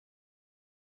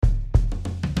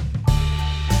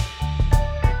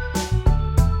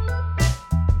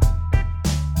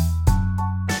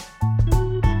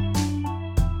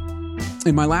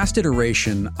In my last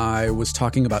iteration, I was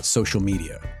talking about social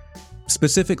media.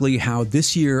 Specifically, how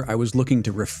this year I was looking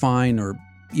to refine or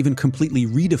even completely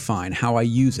redefine how I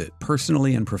use it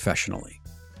personally and professionally.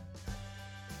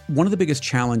 One of the biggest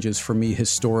challenges for me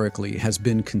historically has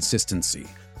been consistency,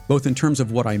 both in terms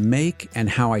of what I make and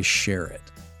how I share it.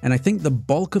 And I think the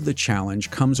bulk of the challenge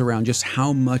comes around just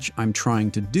how much I'm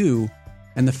trying to do,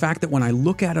 and the fact that when I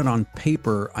look at it on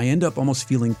paper, I end up almost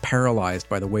feeling paralyzed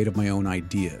by the weight of my own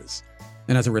ideas.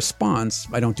 And as a response,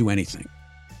 I don't do anything.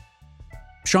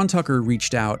 Sean Tucker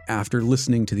reached out after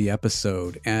listening to the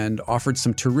episode and offered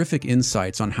some terrific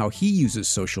insights on how he uses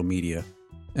social media,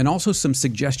 and also some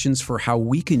suggestions for how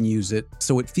we can use it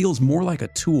so it feels more like a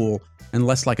tool and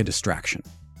less like a distraction.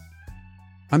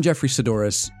 I'm Jeffrey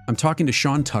Sidoris. I'm talking to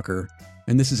Sean Tucker,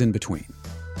 and this is In Between.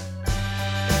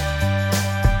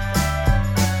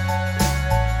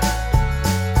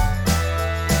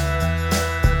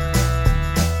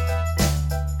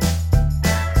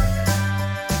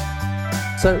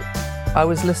 So I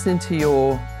was listening to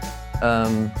your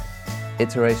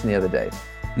iteration the other day,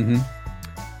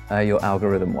 your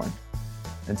algorithm one,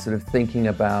 and sort of thinking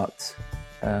about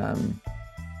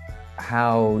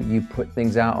how you put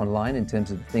things out online in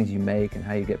terms of the things you make and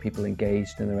how you get people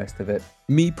engaged and the rest of it.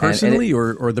 Me personally,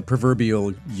 or the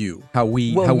proverbial you? How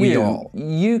we all?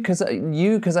 You,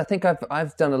 because I think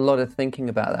I've done a lot of thinking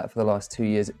about that for the last 2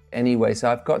 years anyway. So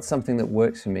I've got something that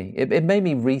works for me. It made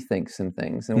me rethink some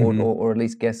things, or at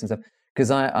least guess some stuff. Because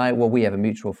we have a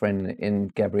mutual friend in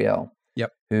Gabrielle.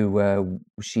 Yep. Who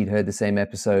she'd heard the same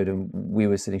episode, and we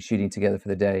were sitting shooting together for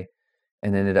the day,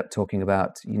 and ended up talking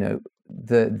about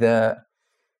the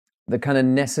kind of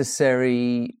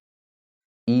necessary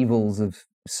evils of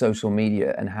social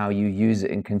media and how you use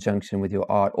it in conjunction with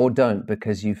your art, or don't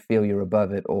because you feel you're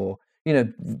above it, or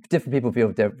different people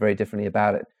feel very differently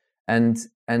about it. And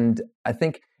I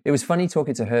think it was funny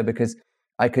talking to her because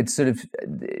I could sort of,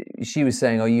 she was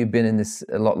saying, "Oh, you've been in this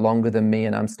a lot longer than me,"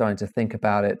 and I'm starting to think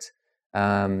about it.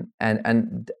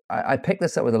 And I picked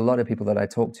this up with a lot of people that I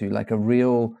talk to, like a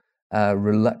real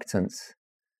reluctance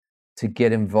to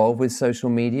get involved with social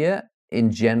media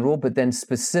in general, but then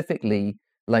specifically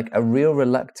like a real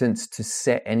reluctance to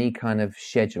set any kind of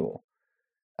schedule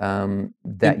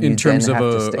that in terms of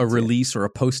a to. release or a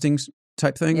posting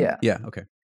type thing. Yeah. Okay.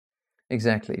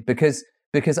 Exactly. Because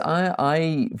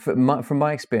I from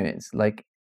my experience, like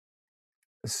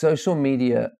social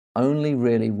media only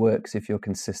really works if you're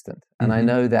consistent. And I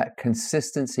know that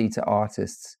consistency to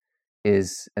artists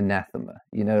is anathema.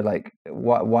 Like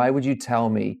why would you tell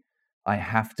me I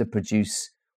have to produce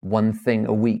one thing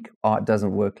a week? Art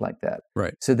doesn't work like that.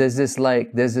 Right. So there's this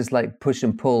push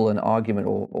and pull and argument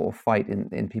or fight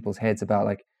in people's heads about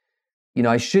like,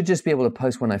 I should just be able to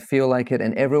post when I feel like it,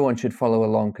 and everyone should follow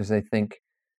along because they think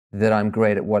that I'm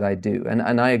great at what I do.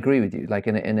 And I agree with you. Like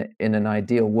in an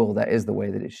ideal world, that is the way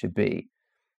that it should be.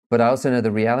 But I also know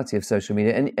the reality of social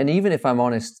media. And even if I'm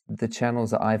honest, the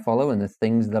channels that I follow and the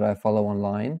things that I follow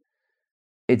online,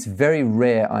 it's very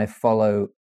rare I follow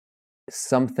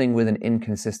something with an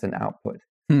inconsistent output.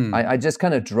 I just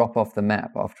kind of drop off the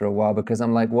map after a while because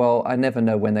I'm like, well, I never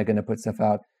know when they're going to put stuff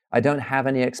out. I don't have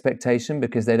any expectation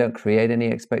because they don't create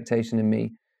any expectation in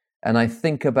me. And I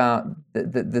think about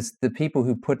the people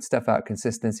who put stuff out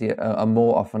consistently are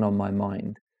more often on my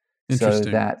mind, so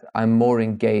that I'm more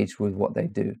engaged with what they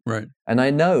do. Right. And I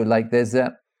know, like, there's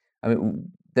that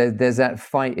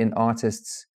fight in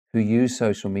artists who use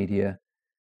social media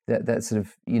that sort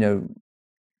of,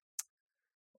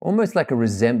 almost like a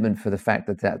resentment for the fact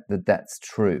that's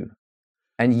true.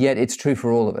 And yet it's true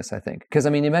for all of us, I think. Because,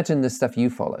 imagine the stuff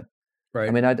you follow. Right.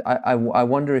 I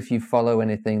wonder if you follow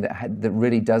anything that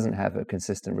really doesn't have a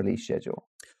consistent release schedule.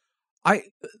 I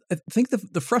think the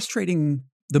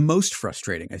most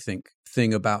frustrating, I think,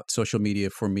 thing about social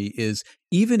media for me is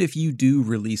even if you do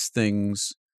release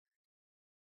things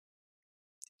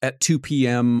at 2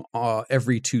 p.m.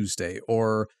 Every Tuesday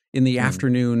or in the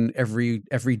afternoon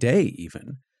every day,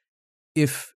 even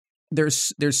if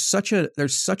there's such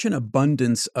an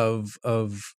abundance of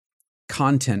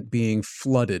content being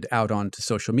flooded out onto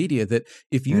social media that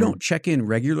if you don't check in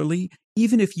regularly,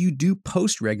 even if you do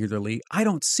post regularly, I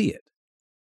don't see it.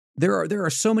 There are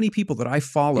so many people that I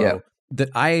follow that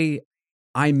I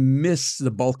miss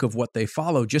the bulk of what they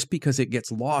follow just because it gets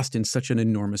lost in such an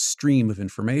enormous stream of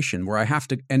information where I have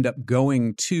to end up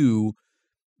going to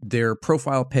their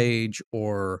profile page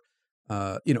or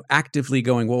actively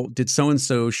going, well, did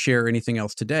so-and-so share anything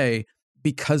else today?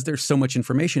 Because there's so much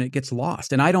information, it gets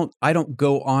lost. And I don't log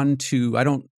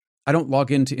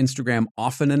into Instagram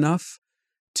often enough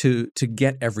to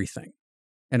get everything.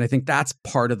 And I think that's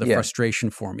part of the frustration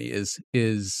for me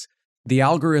is the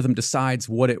algorithm decides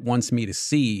what it wants me to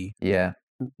see,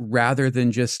 rather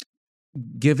than just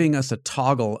giving us a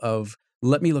toggle of,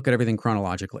 let me look at everything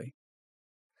chronologically.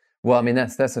 Well, I mean,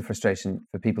 that's a frustration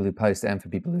for people who post and for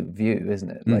people who view, isn't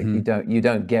it? Like you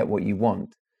don't get what you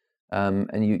want. And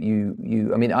I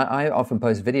mean, I often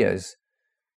post videos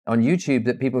on YouTube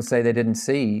that people say they didn't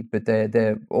see, but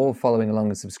they're all following along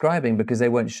and subscribing because they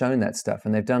weren't shown that stuff.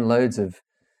 And they've done loads of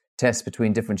tests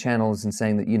between different channels and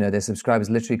saying that, you know, their subscribers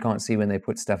literally can't see when they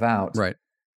put stuff out. Right.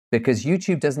 Because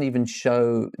YouTube doesn't even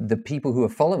show the people who are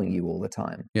following you all the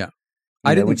time. Yeah.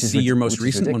 I didn't see your most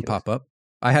recent one pop up.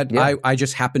 I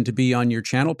just happened to be on your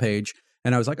channel page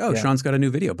and I was like, oh, Sean's got a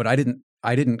new video, but I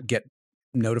didn't get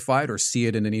notified or see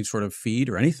it in any sort of feed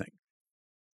or anything.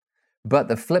 But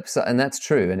the flip side, and that's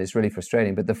true, and it's really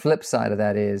frustrating, but the flip side of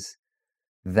that is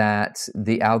that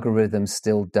the algorithm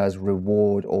still does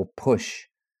reward or push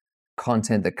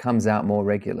content that comes out more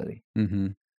regularly. Mm-hmm.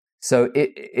 So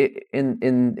in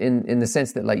the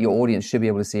sense that like your audience should be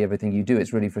able to see everything you do,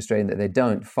 it's really frustrating that they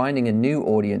don't. Finding a new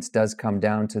audience does come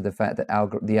down to the fact that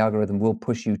the algorithm will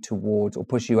push you towards or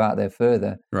push you out there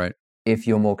further, right? If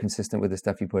you're more consistent with the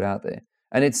stuff you put out there.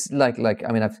 And it's like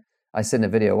I mean, I said in a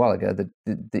video a while ago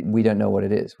that we don't know what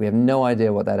it is. We have no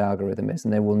idea what that algorithm is,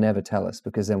 and they will never tell us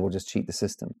because then we'll just cheat the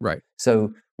system. Right.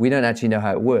 So we don't actually know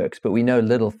how it works, but we know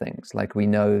little things. Like we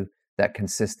know that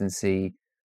consistency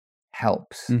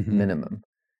helps minimum,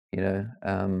 you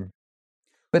know.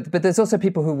 But there's also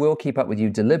people who will keep up with you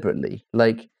deliberately.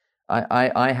 Like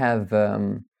I have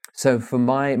so for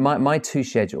my two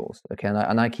schedules, okay,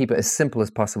 and I keep it as simple as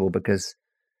possible because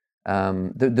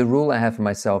the rule I have for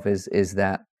myself is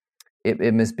that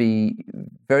it must be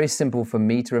very simple for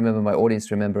me to remember, my audience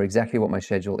to remember exactly what my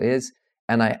schedule is,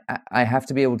 and I have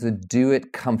to be able to do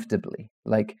it comfortably.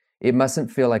 Like it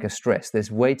mustn't feel like a stress. There's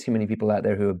way too many people out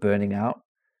there who are burning out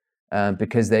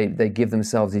because they give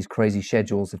themselves these crazy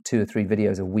schedules of 2 or 3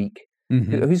 videos a week.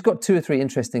 Who's got 2 or 3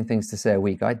 interesting things to say a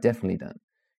week? I definitely don't.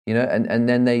 You know, and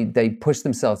then they push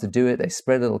themselves to do it. They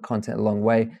spread a little content a long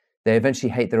way. They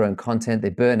eventually hate their own content.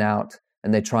 They burn out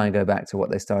and they try and go back to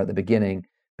what they started at the beginning,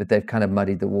 but they've kind of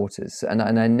muddied the waters. And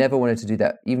I never wanted to do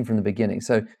that even from the beginning.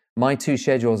 So my 2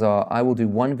 schedules are, I will do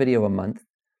 1 video a month,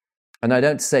 and I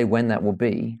don't say when that will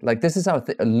be. Like this is how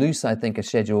loose I think a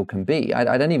schedule can be.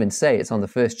 I don't even say it's on the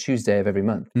first Tuesday of every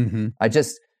month.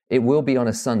 It will be on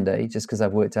a Sunday just because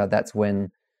I've worked out that's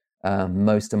when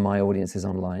most of my audience is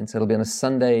online. So it'll be on a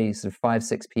Sunday, sort of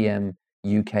 5-6 p.m.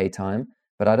 UK time.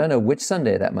 But I don't know which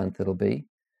Sunday that month it'll be.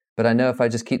 But I know if I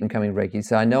just keep them coming regularly.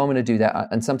 So I know I'm going to do that.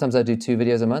 And sometimes I do 2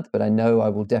 videos a month, but I know I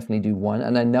will definitely do 1.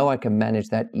 And I know I can manage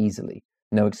that easily.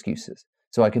 No excuses.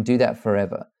 So I can do that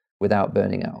forever without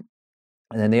burning out.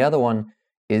 And then the other one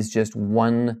is just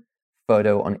 1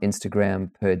 photo on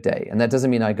Instagram per day. And that doesn't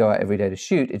mean I go out every day to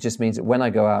shoot. It just means that when I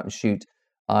go out and shoot,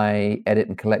 I edit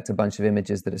and collect a bunch of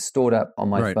images that are stored up on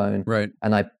my phone. Right.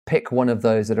 And I pick one of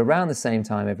those at around the same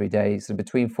time every day, so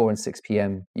between 4 and 6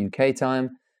 p.m. UK time,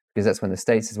 because that's when the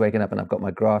States is waking up, and I've got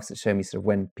my graphs that show me sort of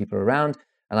when people are around,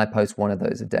 and I post 1 of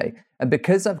those a day. And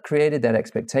because I've created that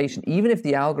expectation, even if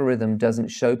the algorithm doesn't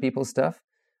show people stuff,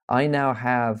 I now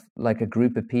have like a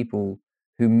group of people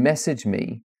who message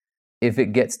me if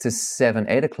it gets to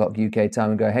 7-8 o'clock UK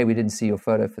time and go, hey, we didn't see your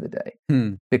photo for the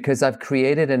day. Because I've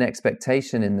created an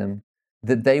expectation in them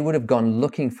that they would have gone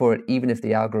looking for it even if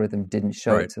the algorithm didn't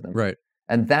show it to them. Right.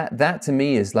 And that to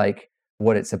me is like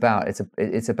what it's about.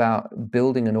 It's about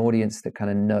building an audience that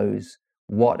kind of knows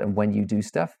what and when you do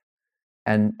stuff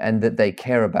and that they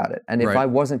care about it. And if I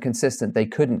wasn't consistent, they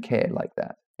couldn't care like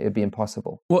that. It would be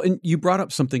impossible. Well, and you brought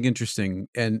up something interesting,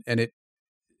 and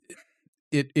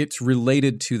it's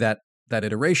related to that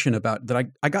iteration about that.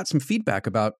 I got some feedback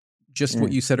about just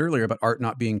what you said earlier about art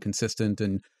not being consistent,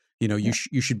 and you know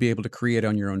you should be able to create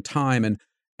on your own time,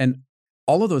 and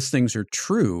all of those things are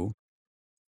true.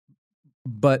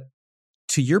 But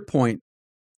to your point,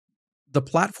 the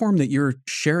platform that you're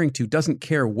sharing to doesn't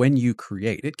care when you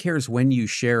create; it cares when you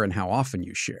share and how often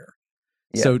you share.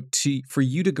 Yeah. So for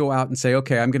you to go out and say,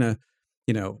 okay, I'm gonna,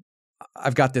 you know,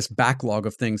 I've got this backlog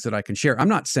of things that I can share. I'm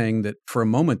not saying that for a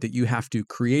moment that you have to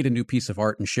create a new piece of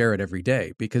art and share it every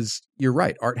day, because you're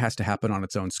right. Art has to happen on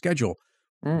its own schedule.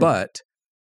 But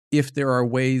if there are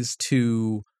ways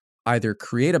to either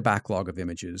create a backlog of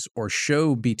images or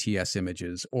show BTS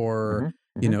images or,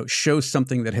 you know, show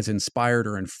something that has inspired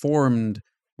or informed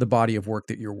the body of work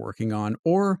that you're working on,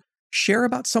 or share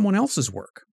about someone else's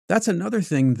work. That's another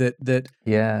thing that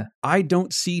I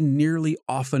don't see nearly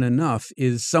often enough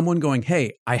is someone going,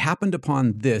 hey, I happened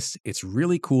upon this. It's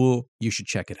really cool. You should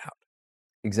check it out.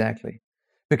 Exactly.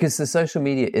 Because the social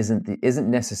media isn't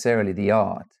necessarily the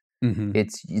art. Mm-hmm.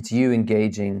 It's you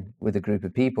engaging with a group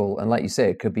of people. And like you say,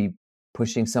 it could be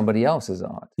pushing somebody else's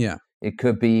art. Yeah. It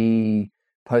could be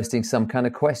posting some kind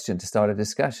of question to start a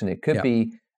discussion. It could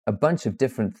be a bunch of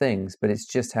different things, but it's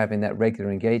just having that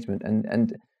regular engagement.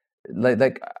 And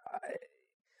like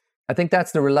I think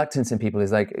that's the reluctance in people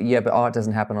is like, yeah, but art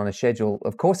doesn't happen on a schedule.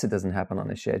 Of course it doesn't happen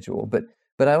on a schedule.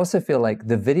 But I also feel like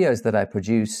the videos that I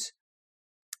produce,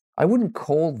 I wouldn't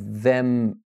call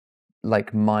them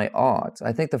like my art.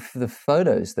 I think the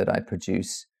photos that I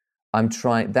produce, I'm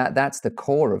trying that's the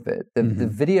core of it. The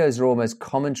videos are almost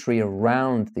commentary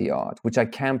around the art, which I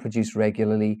can produce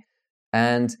regularly.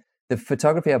 And the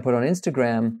photography I put on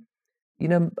Instagram, you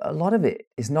know, a lot of it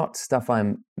is not stuff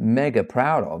I'm mega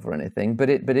proud of or anything, but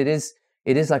it is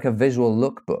like a visual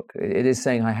lookbook. It is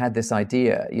saying I had this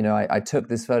idea, you know, I took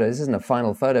this photo. This isn't a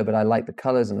final photo, but I like the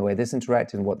colors and the way this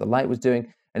interacted and what the light was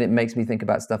doing. And it makes me think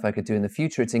about stuff I could do in the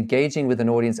future. It's engaging with an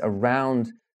audience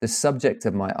around the subject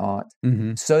of my art,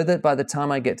 so that by the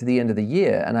time I get to the end of the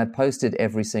year and I posted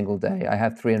every single day, I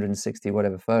have 360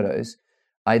 whatever photos,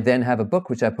 I then have a book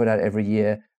which I put out every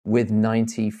year with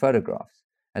 90 photographs.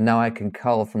 And now I can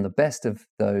cull from the best of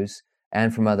those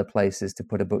and from other places to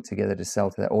put a book together to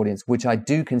sell to that audience, which I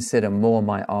do consider more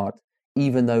my art,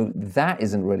 even though that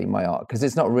isn't really my art, because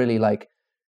it's not really like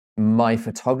my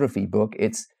photography book.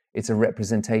 It's a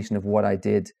representation of what I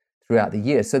did throughout the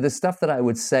year. So the stuff that I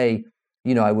would say,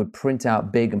 you know, I would print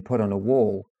out big and put on a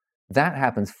wall, that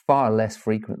happens far less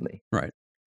frequently. Right.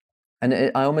 And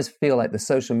I almost feel like the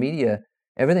social media,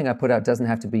 everything I put out doesn't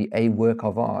have to be a work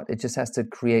of art. It just has to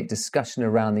create discussion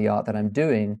around the art that I'm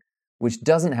doing, which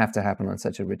doesn't have to happen on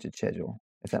such a rigid schedule,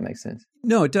 if that makes sense.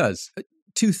 No, it does.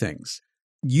 Two things.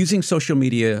 Using social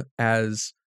media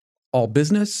as all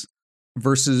business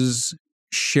versus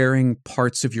sharing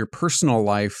parts of your personal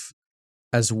life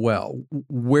as well.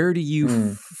 Where do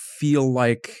you feel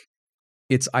like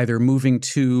it's either moving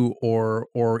to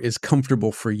or is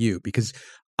comfortable for you? Because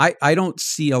I don't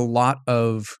see a lot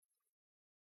of,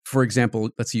 for example,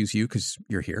 let's use you because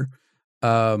you're here.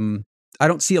 I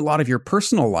don't see a lot of your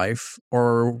personal life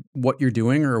or what you're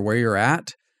doing or where you're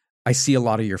at. I see a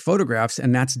lot of your photographs,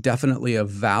 and that's definitely a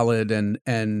valid and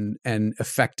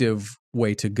effective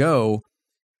way to go.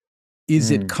 Is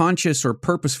it conscious or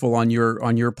purposeful on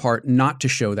your part not to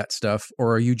show that stuff,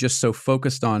 or are you just so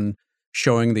focused on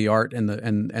showing the art and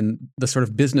the sort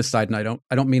of business side? And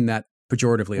I don't mean that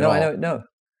pejoratively at all. I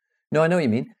know what you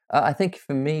mean. I think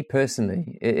for me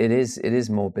personally, it is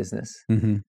more business.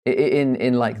 Mm-hmm.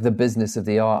 In like the business of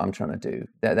the art I'm trying to do,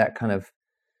 that kind of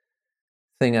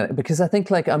thing, because I think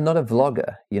like I'm not a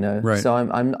vlogger, you know, right. So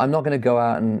I'm not going to go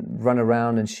out and run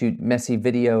around and shoot messy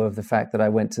video of the fact that I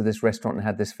went to this restaurant and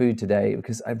had this food today,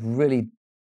 because I really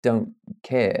don't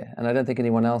care, and I don't think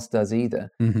anyone else does either.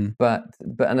 Mm-hmm. But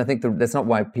I think that's not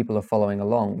why people are following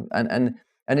along, and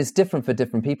it's different for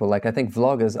different people. Like I think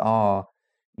vloggers are,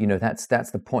 you know, that's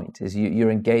the point, is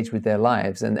you're engaged with their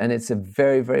lives, and it's a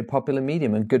very, very popular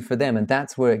medium and good for them, and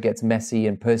that's where it gets messy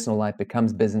and personal life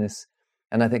becomes business.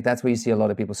 And I think that's where you see a lot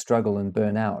of people struggle and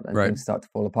burn out and things start to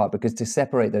fall apart, because to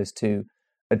separate those two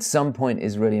at some point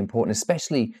is really important,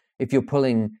 especially if you're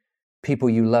pulling people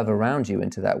you love around you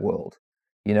into that world,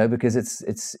 you know, because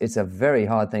it's a very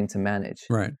hard thing to manage,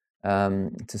 right?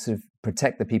 To sort of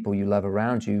protect the people you love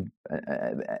around you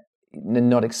and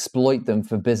not exploit them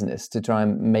for business to try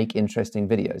and make interesting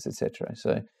videos, etc.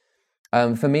 So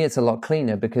for me, it's a lot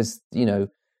cleaner, because, you know,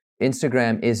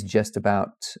 Instagram is just about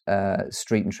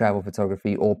street and travel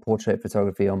photography or portrait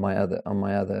photography on my other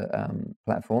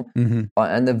platform,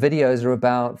 and the videos are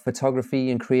about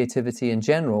photography and creativity in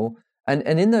general. And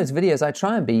in those videos, I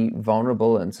try and be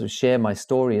vulnerable and sort of share my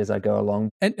story as I go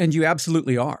along. And you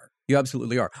absolutely are. You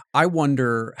absolutely are. I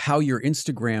wonder how your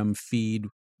Instagram feed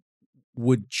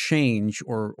would change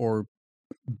or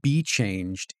be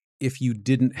changed if you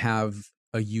didn't have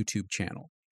a YouTube channel.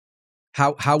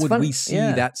 How would we see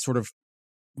that sort of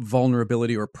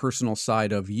vulnerability or personal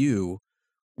side of you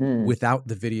without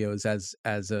the videos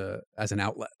as an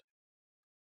outlet?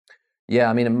 Yeah,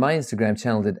 I mean, my Instagram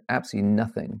channel did absolutely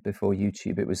nothing before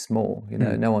YouTube. It was small, you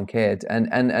know, no one cared.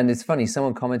 And it's funny,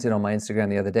 someone commented on my Instagram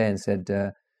the other day and said,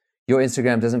 your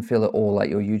Instagram doesn't feel at all like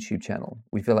your YouTube channel.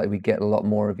 We feel like we get a lot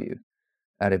more of you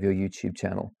out of your YouTube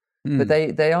channel. But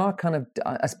they are kind of,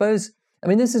 I suppose, I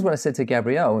mean, this is what I said to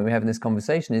Gabrielle when we were having this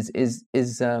conversation is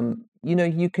you know,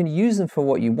 you can use them for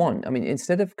what you want. I mean,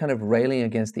 instead of kind of railing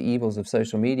against the evils of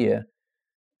social media,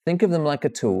 think of them like a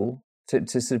tool to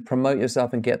sort of promote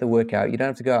yourself and get the work out. You don't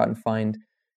have to go out and find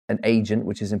an agent,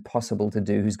 which is impossible to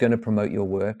do, who's going to promote your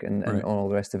work and all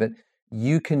the rest of it.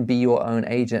 you can be your own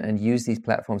agent and use these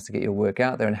platforms to get your work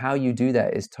out there. And how you do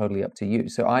that is totally up to you.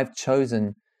 So I've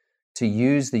chosen to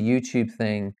use the YouTube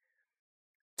thing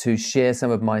to share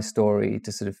some of my story,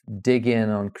 to sort of dig in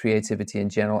on creativity in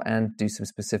general and do some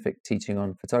specific teaching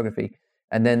on photography.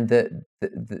 And then the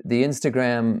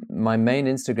Instagram, my main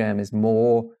Instagram is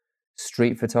more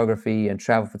street photography and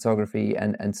travel photography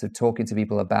and so talking to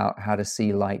people about how to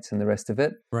see light and the rest of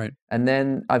it. Right. And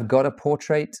then I've got a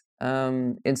portrait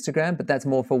Instagram, but that's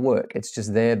more for work. It's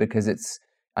just there because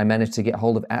I managed to get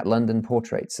hold of @London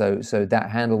Portrait. So that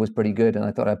handle was pretty good. And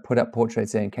I thought I'd put up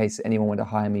portraits there in case anyone wanted to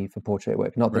hire me for portrait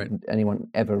work. Not that anyone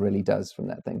ever really does from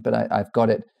that thing, but I've got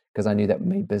it because I knew that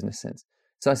made business sense.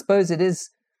 So I suppose it is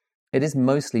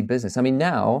mostly business. I mean,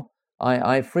 now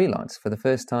I freelance for the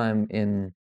first time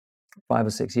in 5 or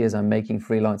 6 years. I'm making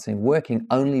freelancing working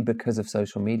only because of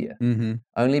social media,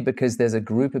 only because there's a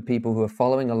group of people who are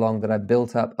following along that I've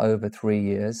built up over 3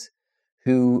 years,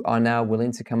 who are now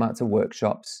willing to come out to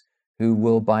workshops, who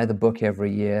will buy the book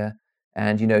every year.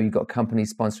 And, you've got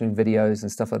companies sponsoring videos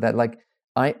and stuff like that. Like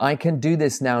I can do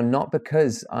this now, not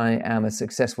because I am a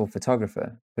successful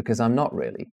photographer, because I'm not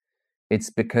really. It's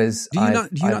because do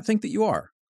you not think that you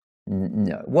are?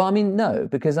 No. Well, I mean, no,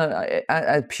 because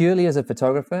I purely as a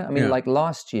photographer, I mean, like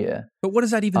last year. But what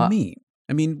does that even mean?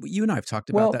 I mean, you and I have talked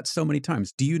about that so many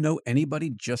times. Do you know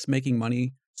anybody just making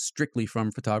money strictly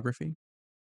from photography?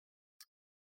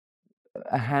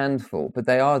 A handful, but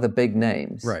they are the big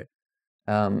names. Right.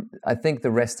 I think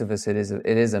the rest of us, it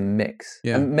is a mix.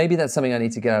 Yeah. And maybe that's something I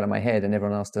need to get out of my head, and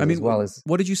everyone else does as well.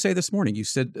 What did you say this morning? You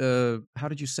said, how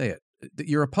did you say it? That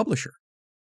you're a publisher.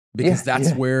 Because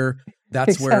that's where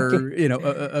exactly.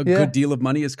 A good deal of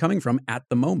money is coming from at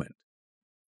the moment.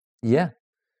 Yeah,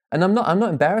 and I'm not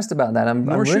embarrassed about that. I'm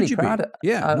really proud.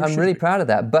 I'm really proud of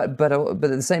that. But at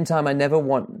the same time, I never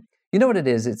want. You know what it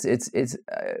is? It's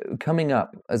coming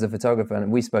up as a photographer,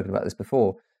 and we've spoken about this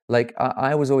before. Like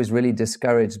I was always really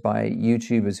discouraged by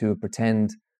YouTubers who would pretend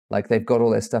like they've got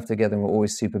all their stuff together and were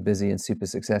always super busy and super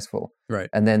successful. Right.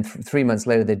 And then 3 months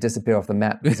later, they'd disappear off the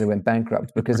map because they went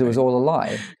bankrupt because it was all a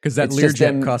lie. Because that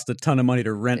Learjet cost a ton of money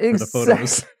to rent for the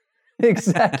photos.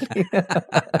 Exactly.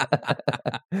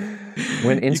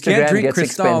 When Instagram you can't drink gets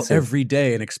Cristal expensive every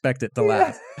day and expect it to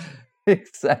last.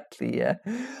 Exactly, yeah.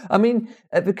 I mean,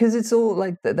 because it's all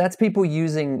like, that's people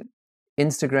using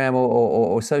Instagram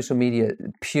or social media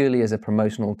purely as a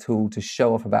promotional tool to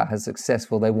show off about how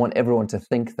successful they want everyone to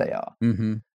think they are.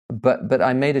 Mm-hmm. But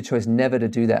I made a choice never to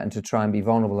do that and to try and be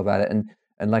vulnerable about it.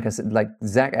 And like I said, like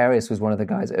Zach Arias was one of the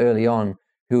guys early on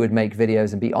who would make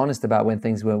videos and be honest about when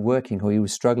things weren't working or he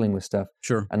was struggling with stuff.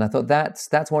 Sure. And I thought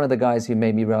that's one of the guys who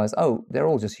made me realize, oh, they're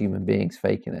all just human beings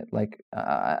faking it. Like,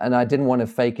 and I didn't want to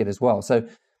fake it as well. So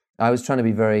I was trying to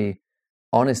be very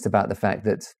honest about the fact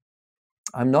that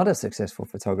I'm not a successful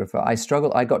photographer. I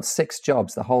struggled. I got 6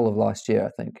 jobs the whole of last year,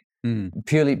 I think,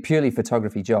 purely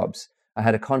photography jobs. I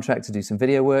had a contract to do some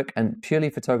video work and purely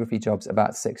photography jobs,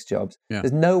 about 6 jobs. Yeah.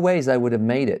 There's no ways I would have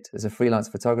made it as a freelance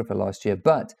photographer last year,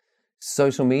 but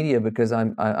social media, because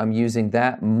I'm using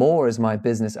that more as my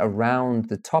business around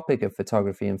the topic of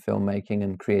photography and filmmaking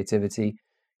and creativity,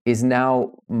 is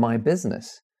now my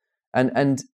business.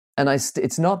 And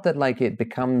it's not that like it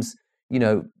becomes,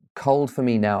 cold for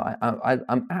me now.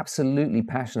 I'm absolutely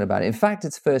passionate about it. In fact,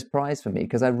 it's first prize for me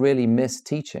because I really miss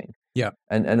teaching. Yeah.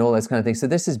 And all those kind of things. So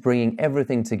this is bringing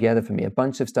everything together for me, a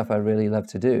bunch of stuff I really love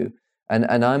to do.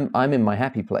 And I'm in my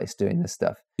happy place doing this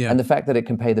stuff. Yeah. And the fact that it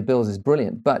can pay the bills is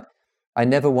brilliant. But I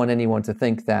never want anyone to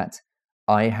think that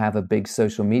I have a big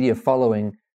social media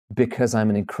following because I'm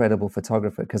an incredible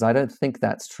photographer, because I don't think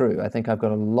that's true. I think I've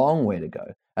got a long way to go.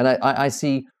 And I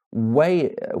see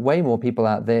way more people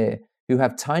out there who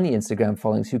have tiny Instagram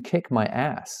followings who kick my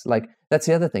ass. Like, that's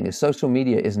the other thing, is social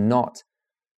media is not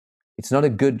a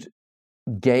good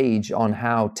gauge on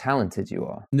how talented you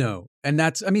are. No. And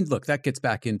look, that gets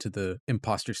back into the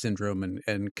imposter syndrome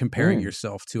and comparing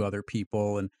yourself to other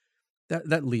people. And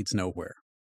that leads nowhere.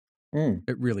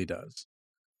 It really does.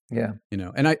 Yeah.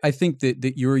 And I think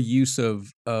that your use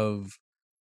of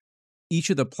each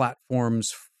of the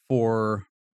platforms for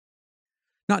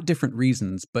not different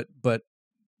reasons, but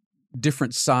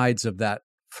different sides of that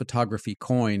photography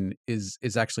coin is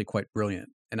actually quite brilliant.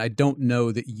 And I don't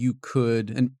know that you could,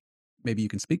 and maybe you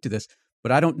can speak to this,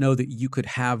 but I don't know that you could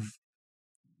have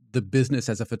the business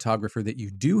as a photographer that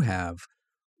you do have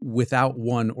without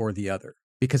one or the other.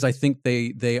 Because I think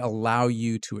they allow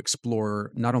you to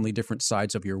explore not only different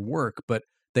sides of your work, but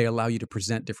they allow you to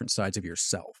present different sides of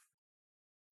yourself.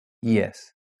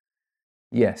 Yes.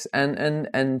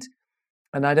 And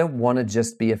And I don't want to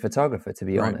just be a photographer, to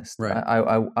be honest. Right.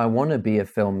 I want to be a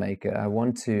filmmaker.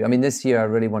 I mean, this year I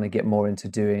really want to get more into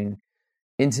doing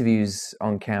interviews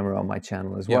on camera on my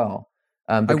channel as well.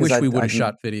 I wish we would have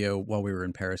shot video while we were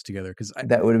in Paris together, because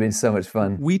that would have been so much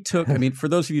fun. We took, I mean, for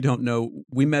those of you who don't know,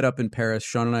 we met up in Paris.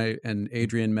 Sean and I and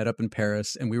Adrian met up in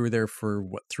Paris, and we were there for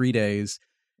 3 days.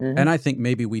 Mm-hmm. And I think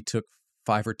maybe we took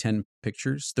 5 or 10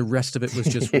 pictures. The rest of it was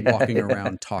just walking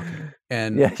around talking.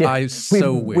 And I wish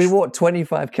we walked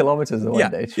 25 kilometers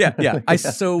one day. I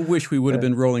so wish we would have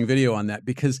been rolling video on that,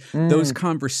 because those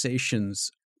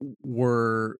conversations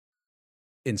were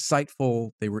insightful,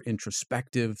 they were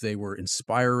introspective, they were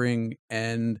inspiring.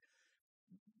 And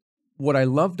what I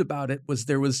loved about it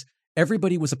was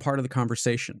everybody was a part of the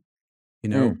conversation.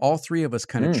 You know, all 3 of us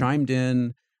kind of chimed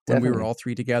in when we were all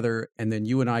 3 together, and then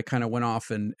you and I kind of went off,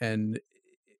 and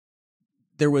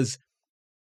there was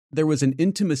an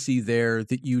intimacy there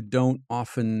that you don't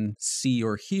often see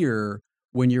or hear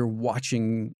when you're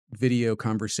watching video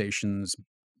conversations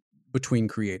between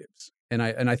creatives. And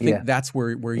I think that's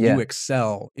where you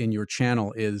excel in your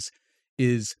channel is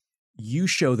you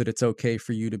show that it's okay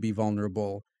for you to be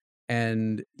vulnerable,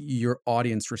 and your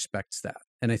audience respects that.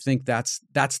 And I think that's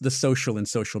the social in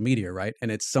social media, right?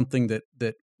 And it's something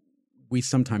that we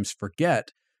sometimes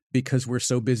forget because we're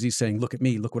so busy saying, look at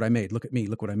me, look what I made, look at me,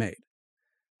 look what I made.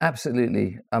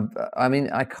 Absolutely. I mean,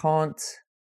 I'm going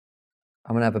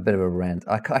to have a bit of a rant.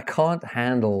 I can't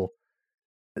handle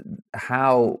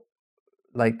how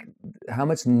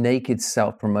much naked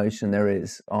self-promotion there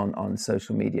is on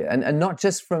social media, and not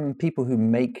just from people who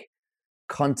make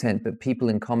content, but people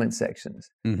in comment sections.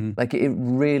 Mm-hmm. Like, it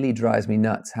really drives me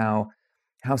nuts how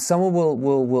someone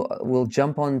will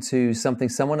jump onto something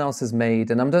someone else has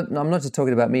made, and I'm not just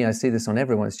talking about me. I see this on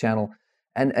everyone's channel,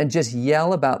 and just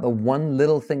yell about the one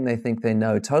little thing they think they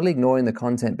know, totally ignoring the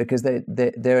content because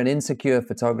they're an insecure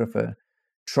photographer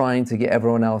trying to get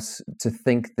everyone else to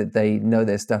think that they know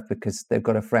their stuff because they've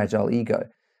got a fragile ego.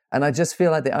 And I just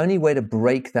feel like the only way to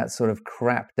break that sort of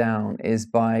crap down is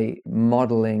by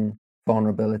modeling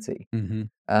vulnerability. Mm-hmm.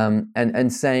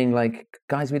 And saying, like,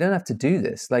 guys, we don't have to do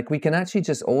this. Like, we can actually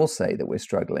just all say that we're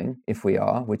struggling if we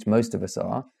are, which most of us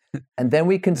are. And then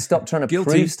we can stop trying to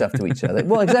prove stuff to each other.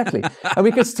 Well, exactly. And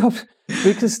we can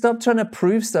stop trying to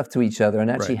prove stuff to each other and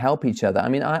actually help each other. I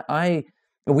mean,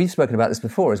 we've spoken about this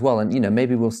before as well, and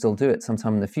maybe we'll still do it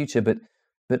sometime in the future. But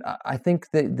I think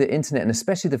the internet, and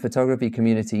especially the photography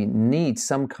community, needs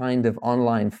some kind of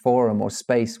online forum or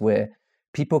space where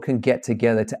people can get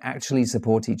together to actually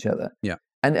support each other. Yeah,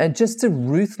 and just to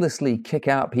ruthlessly kick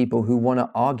out people who want to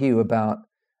argue about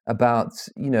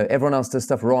everyone else does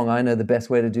stuff wrong, I know the best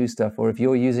way to do stuff, or if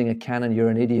you're using a Canon, you're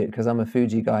an idiot because I'm a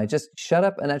Fuji guy. Just shut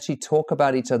up and actually talk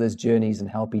about each other's journeys and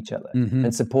help each other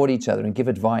and support each other and give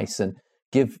advice and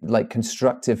give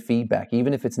constructive feedback,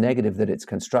 even if it's negative, that it's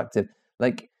constructive.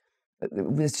 Like,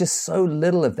 there's just so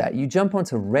little of that. You jump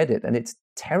onto Reddit and it's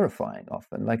terrifying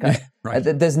often. Like,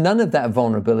 there's none of that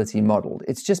vulnerability modeled.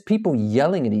 It's just people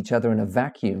yelling at each other in a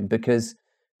vacuum because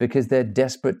they're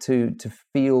desperate to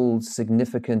feel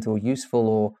significant or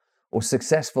useful or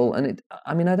successful. And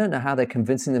I don't know how they're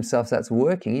convincing themselves that's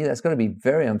working either. It's got to be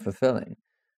very unfulfilling.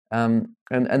 And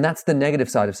that's the negative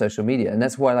side of social media. And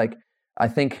that's why, I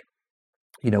think,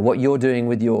 what you're doing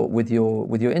with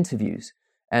your interviews,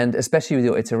 and especially with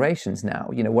your iterations now,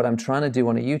 what I'm trying to do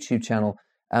on a YouTube channel,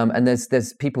 and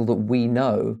there's people that we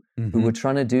know who are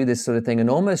trying to do this sort of thing and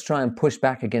almost try and push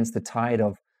back against the tide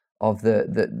of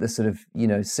the sort of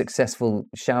successful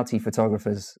shouty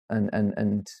photographers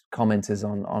and commenters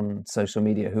on social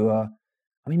media who are,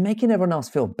 making everyone else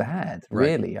feel bad.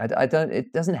 Really,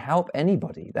 it doesn't help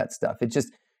anybody, that stuff. It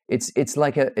just it's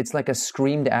like a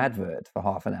screamed advert for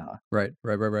half an hour. Right.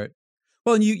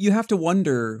 Well, and you have to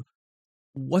wonder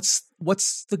what's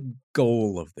the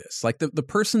goal of this? Like, the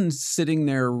person sitting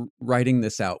there writing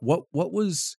this out, what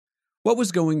was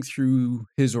going through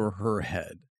his or her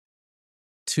head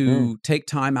to take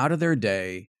time out of their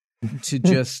day to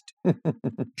just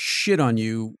shit on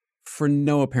you for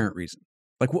no apparent reason?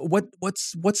 Like,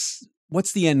 what's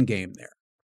the end game there?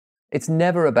 It's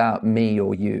never about me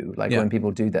or you. Like, when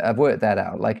people do that, I've worked that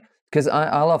out. Like, because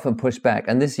I'll often push back.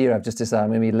 And this year I've just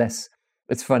decided maybe less.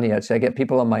 It's funny, actually. I get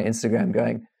people on my Instagram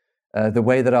going, the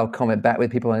way that I'll comment back with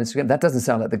people on Instagram, that doesn't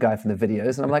sound like the guy from the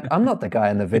videos. And I'm like, I'm not the guy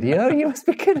in the video. You must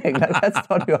be kidding. Like, that's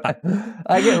not who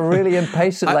I get really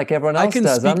impatient like everyone else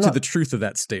does. I can speak to the truth of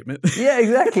that statement. Yeah,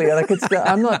 exactly. Like,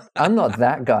 I'm not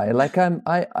that guy. Like,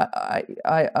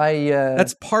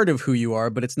 that's part of who you are,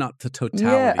 but it's not the totality.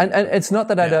 Yeah, and it's not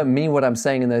that I don't mean what I'm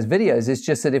saying in those videos. It's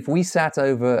just that if we sat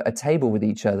over a table with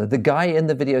each other, the guy in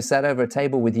the video sat over a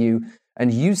table with you,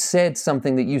 and you said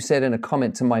something that you said in a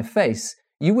comment to my face,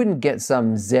 you wouldn't get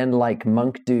some Zen-like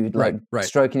monk dude like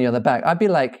stroking you on the back. I'd be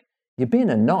like, you're being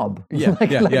a knob. Yeah,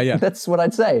 yeah. That's what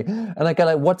I'd say. And I go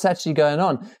like, what's actually going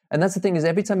on? And that's the thing is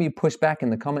every time you push back in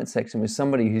the comment section with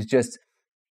somebody who's just,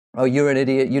 oh, you're an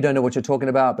idiot, you don't know what you're talking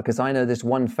about because I know this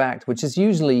one fact, which is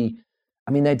usually,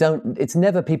 I mean, it's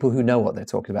never people who know what they're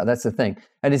talking about. That's the thing.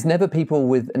 And it's never people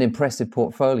with an impressive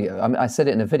portfolio. I mean, I said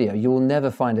it in a video, you will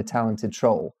never find a talented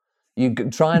troll. You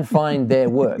try and find their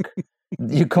work.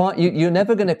 You're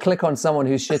never going to click on someone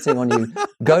who's shitting on you,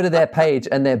 go to their page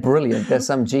and they're brilliant. They're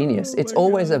some genius. It's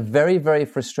always a very, very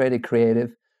frustrated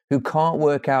creative who can't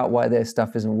work out why their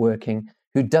stuff isn't working,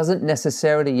 who doesn't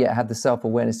necessarily yet have the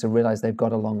self-awareness to realize they've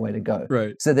got a long way to go.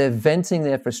 Right. So they're venting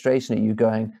their frustration at you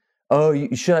going, oh,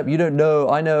 you shut up, you don't know,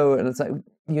 I know. And it's like,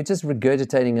 you're just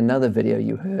regurgitating another video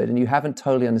you heard and you haven't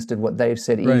totally understood what they've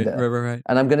said either. Right.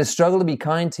 And I'm going to struggle to be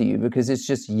kind to you because it's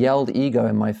just yelled ego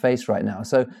in my face right now.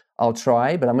 So I'll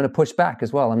try, but I'm going to push back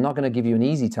as well. I'm not going to give you an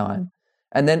easy time.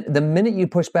 And then the minute you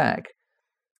push back,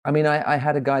 I mean, I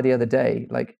had a guy the other day,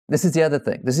 like, this is the other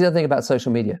thing. This is the other thing about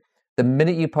social media. The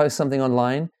minute you post something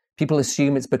online, people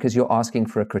assume it's because you're asking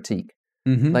for a critique.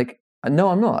 Mm-hmm. Like, no,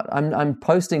 I'm not. I'm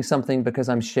posting something because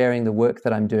I'm sharing the work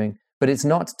that I'm doing, but it's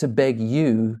not to beg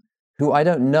you, who I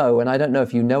don't know, and I don't know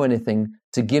if you know anything,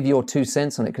 to give your 2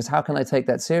 cents on it, because how can I take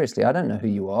that seriously? I don't know who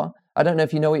you are. I don't know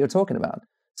if you know what you're talking about.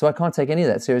 So I can't take any of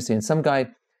that seriously. And some guy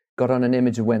got on an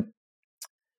image and went,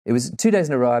 it was 2 days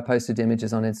in a row, I posted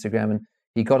images on Instagram, and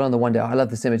he got on the one day, oh, I love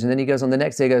this image. And then he goes on the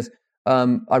next day, he goes,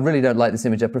 I really don't like this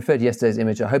image. I preferred yesterday's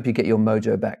image. I hope you get your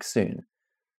mojo back soon.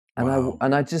 And wow.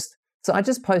 I just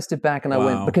posted back and I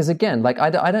went, because again, like I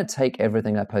don't take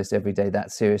everything I post every day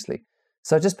that seriously.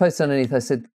 So I just posted underneath, I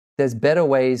said, there's better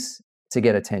ways to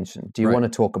get attention. Do you want to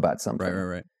talk about something?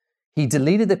 Right. He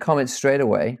deleted the comments straight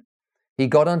away. He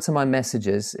got onto my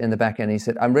messages in the back end. He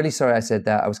said, I'm really sorry I said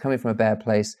that. I was coming from a bad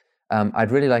place.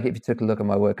 I'd really like it if you took a look at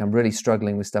my work. I'm really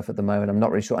struggling with stuff at the moment. I'm not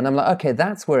really sure. And I'm like, okay,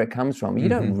 that's where it comes from. You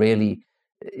don't really,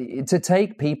 to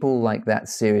take people like that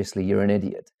seriously, you're an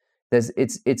idiot.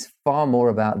 It's far more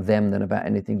about them than about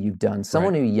anything you've done.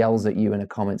 Someone who yells at you in a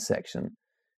comment section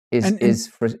is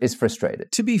frustrated.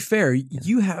 To be fair,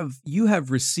 you have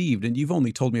received, and you've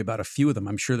only told me about a few of them.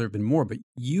 I'm sure there have been more, but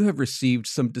you have received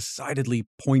some decidedly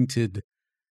pointed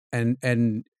and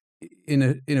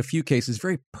in a few cases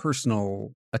very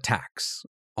personal attacks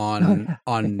on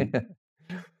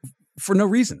for no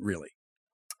reason, really.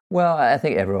 Well, I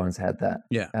think everyone's had that.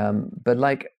 Yeah. But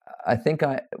like, I think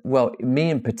me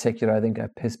in particular, I think I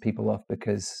piss people off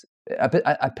because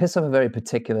I piss off a very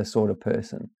particular sort of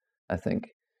person, I think.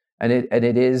 And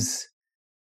it is,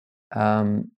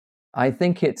 I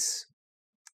think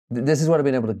this is what I've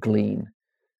been able to glean,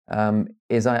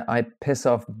 is I piss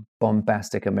off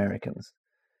bombastic Americans.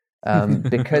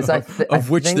 Because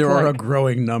of which there are a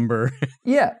growing number.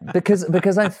 Yeah,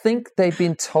 because I think they've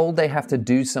been told they have to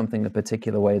do something a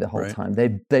particular way the whole time.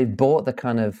 They bought the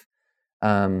kind of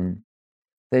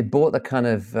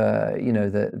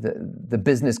the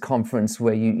business conference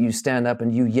where you stand up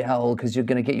and you yell because you're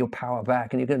going to get your power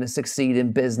back and you're going to succeed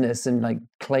in business and like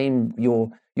claim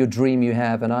your dream you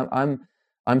have. And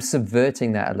I'm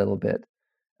subverting that a little bit.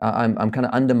 I'm kind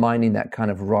of undermining that kind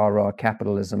of rah-rah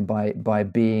capitalism by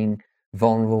being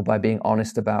vulnerable, by being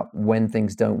honest about when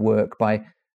things don't work, by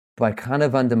kind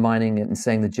of undermining it and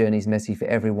saying the journey's messy for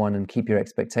everyone and keep your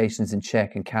expectations in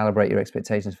check and calibrate your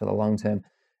expectations for the long term.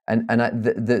 And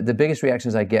the biggest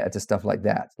reactions I get are to stuff like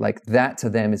that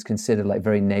to them is considered like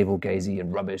very navel-gazy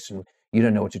and rubbish, and you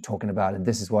don't know what you're talking about, and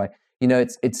this is why,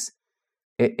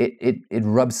 it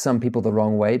rubs some people the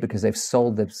wrong way because they've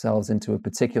sold themselves into a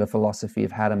particular philosophy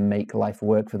of how to make life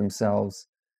work for themselves.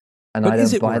 And I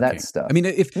don't buy that stuff. I mean,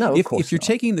 if you're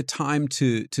taking the time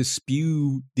to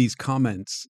spew these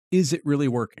comments, is it really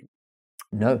working?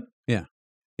 No. Yeah.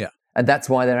 And that's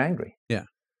why they're angry. Yeah.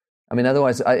 I mean,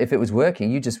 otherwise, if it was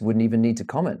working, you just wouldn't even need to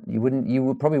comment.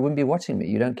 You probably wouldn't be watching me.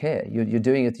 You don't care. You're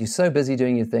doing it. You're so busy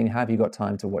doing your thing. Have you got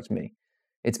time to watch me?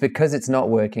 It's because it's not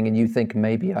working and you think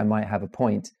maybe I might have a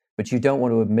point, but you don't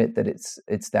want to admit that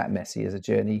it's that messy as a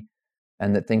journey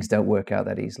and that things don't work out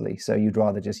that easily. So you'd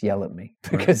rather just yell at me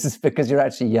because you're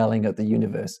actually yelling at the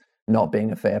universe not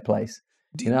being a fair place.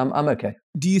 I'm okay.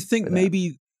 Do you think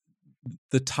maybe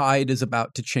the tide is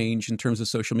about to change in terms of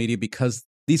social media because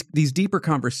these deeper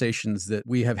conversations that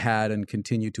we have had and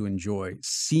continue to enjoy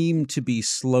seem to be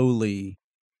slowly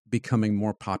becoming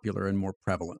more popular and more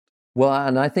prevalent? Well,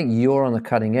 and I think you're on the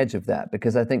cutting edge of that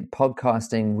because I think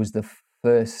podcasting was the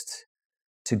first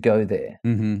to go there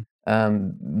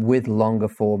with longer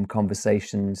form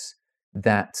conversations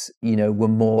that, were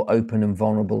more open and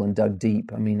vulnerable and dug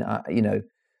deep. I mean,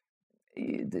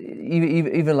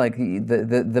 even like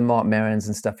the Mark Marons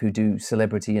and stuff who do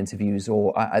celebrity interviews,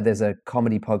 or there's a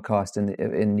comedy podcast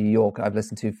in New York I've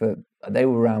listened to they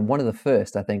were around, one of the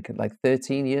first, I think, like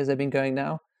 13 years they've been going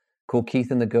now, called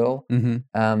Keith and the Girl, who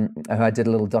I did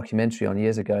a little documentary on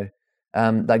years ago.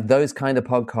 Like those kind of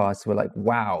podcasts were like,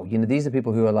 wow, these are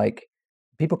people who are like,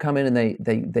 people come in and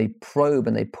they probe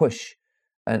and they push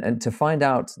and to find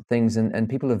out things, and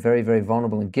people are very, very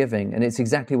vulnerable and giving. And it's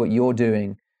exactly what you're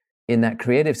doing in that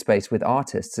creative space with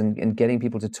artists and getting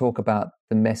people to talk about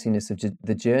the messiness of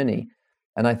the journey.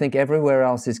 And I think everywhere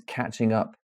else is catching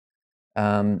up.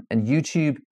 And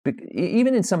YouTube,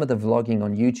 even in some of the vlogging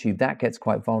on YouTube, that gets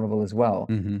quite vulnerable as well.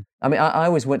 Mm-hmm. I mean, I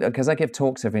always went, because I give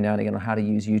talks every now and again on how to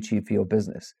use YouTube for your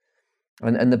business.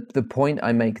 And the point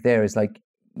I make there is like,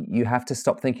 you have to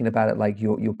stop thinking about it like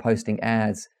you're posting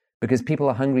ads, because people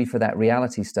are hungry for that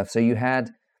reality stuff. So you had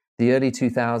the early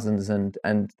 2000s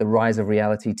and the rise of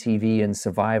reality TV and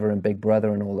Survivor and Big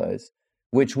Brother and all those,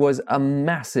 which was a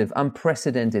massive,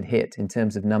 unprecedented hit in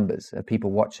terms of numbers of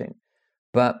people watching.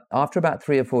 But after about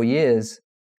 3 or 4 years,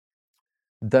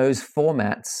 those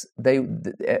formats,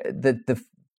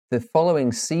 the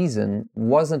following season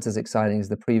wasn't as exciting as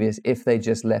the previous if they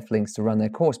just left links to run their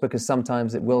course, because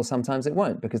sometimes it will, sometimes it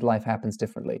won't, because life happens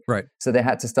differently. Right. So they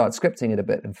had to start scripting it a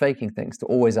bit and faking things to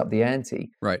always up the ante.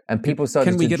 Right. And people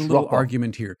started to Can we get a little off.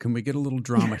 argument here? Can we get a little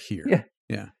drama here? Yeah.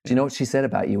 Yeah. Do you know what she said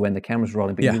about you when the camera's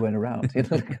rolling, but you went around?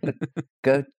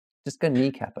 Go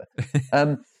kneecap her.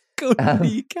 Go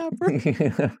kneecap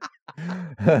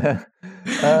her.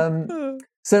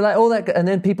 So like all that, and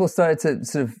then people started to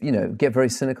sort of, get very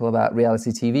cynical about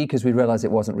reality TV because we realized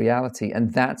it wasn't reality.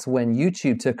 And that's when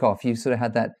YouTube took off. You sort of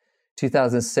had that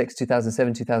 2006,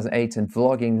 2007, 2008, and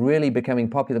vlogging really becoming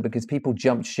popular because people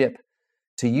jumped ship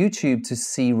to YouTube to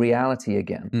see reality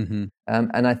again. Mm-hmm.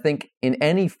 And I think in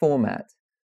any format,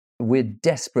 we're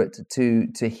desperate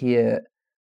to hear,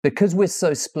 because we're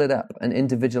so split up and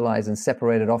individualized and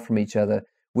separated off from each other,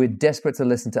 we're desperate to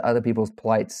listen to other people's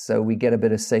plights, so we get a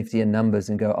bit of safety in numbers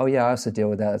and go, oh yeah, I also deal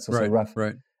with that. It's also rough.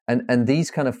 Right. And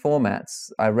these kind of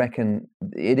formats, I reckon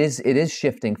it is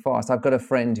shifting fast. I've got a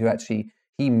friend who actually,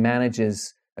 he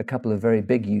manages a couple of very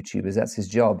big YouTubers. That's his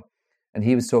job. And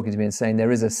he was talking to me and saying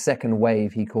there is a second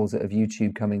wave, he calls it, of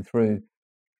YouTube coming through,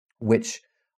 which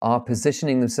are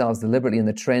positioning themselves deliberately. And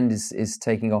the trend is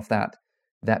taking off that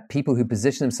people who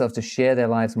position themselves to share their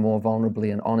lives more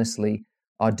vulnerably and honestly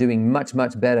are doing much,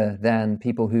 much better than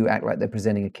people who act like they're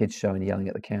presenting a kid's show and yelling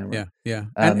at the camera. Yeah.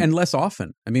 And less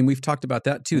often. I mean, we've talked about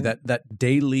that too, that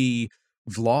daily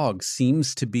vlog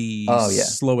seems to be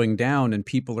slowing down, and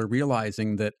people are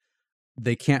realizing that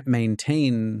they can't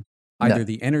maintain either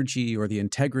the energy or the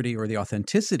integrity or the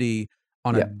authenticity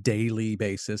on a daily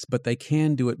basis, but they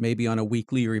can do it maybe on a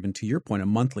weekly or even, to your point, a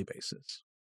monthly basis.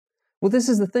 Well, this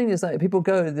is the thing, is like people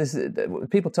told me this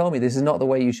is not the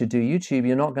way you should do YouTube.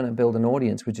 You're not going to build an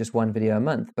audience with just one video a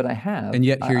month, but I have. And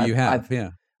yet here you have.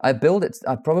 I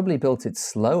probably built it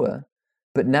slower,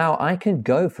 but now I can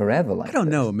go forever like I don't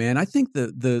know, man. I think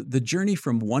the journey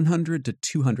from 100 to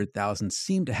 200,000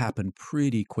 seemed to happen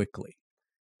pretty quickly.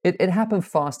 It happened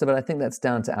faster, but I think that's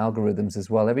down to algorithms as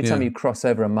well. Every time you cross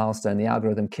over a milestone, the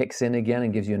algorithm kicks in again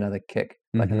and gives you another kick,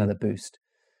 like another boost.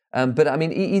 But I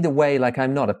mean, either way, like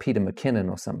I'm not a Peter McKinnon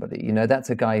or somebody, that's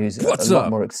a guy who's lot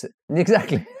more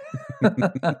exactly.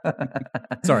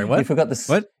 Sorry, what? You forgot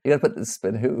what? You got to put the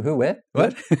spin. Who, where?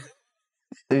 What?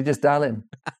 Did you just dial in?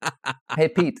 Hey,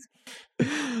 Pete.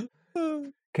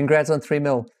 Congrats on 3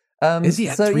 mil. Is he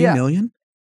at 3 million?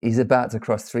 He's about to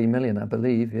cross 3 million, I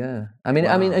believe. Yeah. I mean,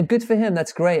 and good for him.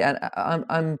 That's great. And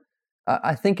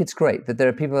I think it's great that there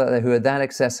are people out there who are that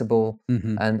accessible,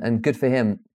 and good for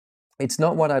him. It's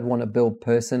not what I'd want to build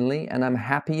personally, and I'm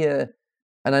happier.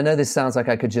 And I know this sounds like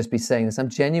I could just be saying this. I'm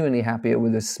genuinely happier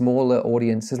with a smaller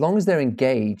audience, as long as they're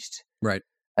engaged. Right.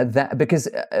 Because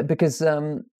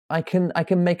I can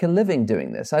make a living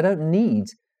doing this. I don't need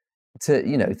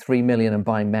to 3 million and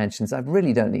buying mansions. I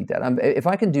really don't need that. If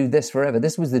I can do this forever,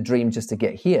 this was the dream just to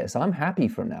get here. So I'm happy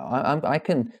from now.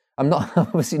 I'm not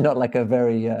obviously not like a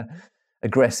very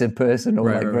aggressive person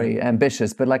or very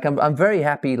ambitious, but like I'm very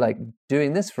happy like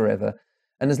doing this forever.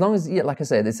 And as long as, like I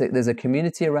say, there's a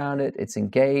community around it, it's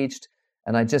engaged,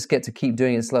 and I just get to keep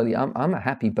doing it slowly, I'm a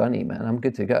happy bunny, man. I'm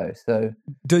good to go. So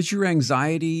does your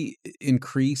anxiety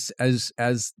increase as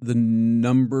the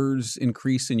numbers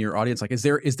increase in your audience? Like, is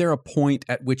there a point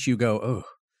at which you go, oh,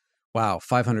 wow,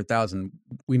 500,000,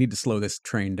 we need to slow this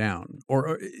train down?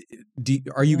 Or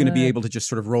are you going to be able to just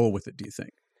sort of roll with it, do you think?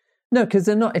 No, because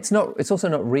they're not. It's not. It's also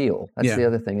not real. That's the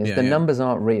other thing. Is the numbers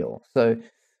aren't real. So,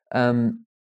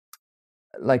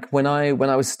 like when I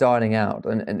was starting out,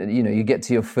 and you know, you get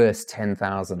to your first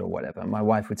 10,000 or whatever. My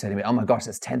wife would say to me, "Oh my gosh,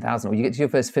 that's 10,000." Or you get to your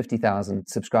first 50,000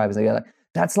 subscribers, and you're like,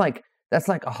 "That's like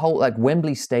a whole like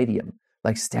Wembley Stadium,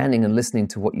 like standing and listening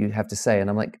to what you have to say." And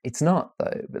I'm like, "It's not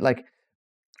though." But like,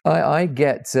 I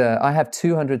have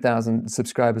 200,000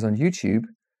 subscribers on YouTube.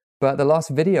 But the last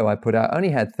video I put out only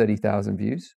had 30,000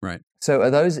 views. Right. So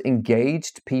are those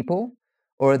engaged people,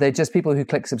 or are they just people who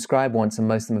click subscribe once and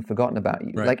most of them have forgotten about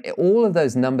you? Right. Like all of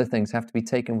those number things have to be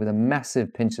taken with a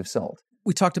massive pinch of salt.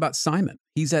 We talked about Simon.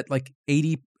 He's at like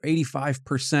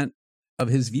 85% of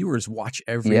his viewers watch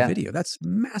every video. That's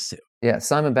massive. Yeah,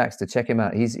 Simon Baxter, check him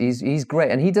out. He's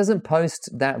great. And he doesn't post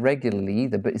that regularly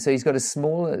either. But so he's got a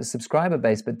smaller subscriber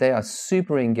base, but they are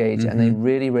super engaged and they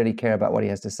really, really care about what he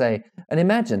has to say. And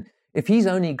imagine if he's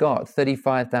only got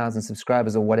 35,000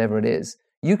 subscribers or whatever it is,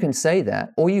 you can say that,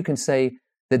 or you can say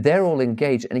that they're all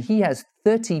engaged and he has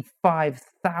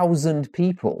 35,000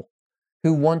 people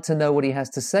who want to know what he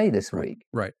has to say this week.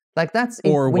 Right. Like that's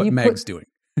or what Meg's doing.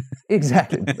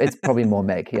 Exactly. It's probably more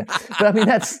Meg here. But I mean,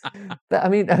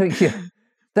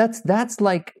 that's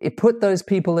like, it put those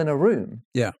people in a room.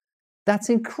 Yeah. That's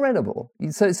incredible.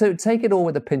 So take it all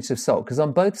with a pinch of salt, because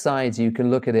on both sides, you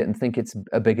can look at it and think it's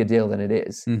a bigger deal than it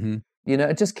is. Mm-hmm. You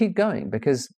know, just keep going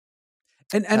because.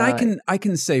 And I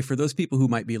can say for those people who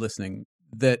might be listening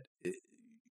that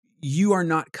you are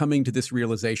not coming to this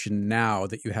realization now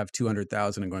that you have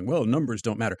 200,000 and going, well, numbers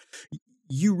don't matter.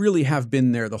 You really have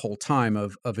been there the whole time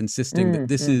of insisting that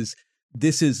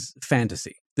this is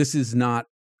fantasy. This is not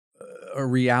a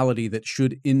reality that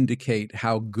should indicate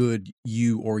how good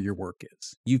you or your work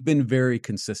is. You've been very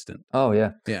consistent. Oh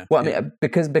yeah. Yeah. Well, I mean,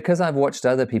 because I've watched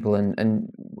other people and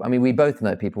I mean, we both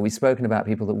know people. We've spoken about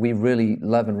people that we really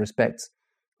love and respect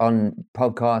on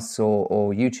podcasts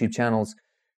or YouTube channels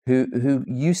who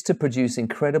used to produce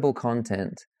incredible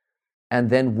content and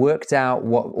then worked out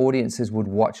what audiences would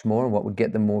watch more and what would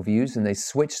get them more views. And they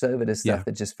switched over to stuff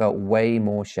that just felt way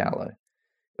more shallow,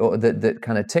 or that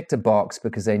kind of ticked a box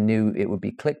because they knew it would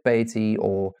be clickbaity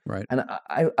or, right. And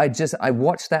I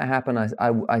watched that happen.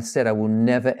 I said, I will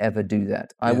never, ever do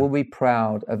that. I will be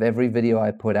proud of every video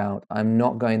I put out. I'm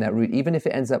not going that route, even if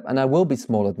it ends up, and I will be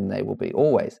smaller than they will be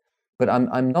always. But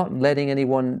I'm not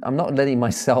letting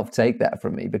myself take that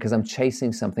from me because I'm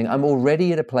chasing something. I'm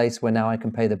already at a place where now I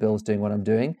can pay the bills doing what I'm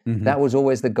doing. Mm-hmm. That was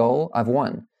always the goal. I've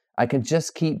won. I can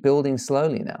just keep building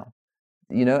slowly now,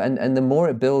 you know, and the more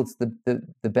it builds, the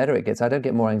better it gets. I don't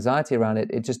get more anxiety around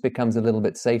it. It just becomes a little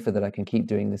bit safer that I can keep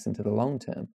doing this into the long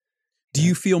term. Do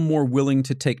you feel more willing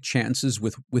to take chances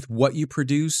with what you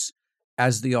produce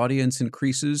as the audience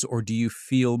increases, or do you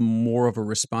feel more of a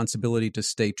responsibility to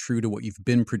stay true to what you've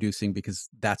been producing because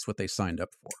that's what they signed up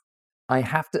for? I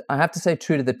have to stay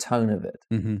true to the tone of it.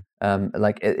 Mm-hmm.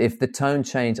 Like if the tone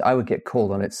changed, I would get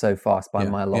called on it so fast by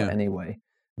my lot anyway.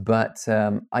 But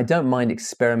I don't mind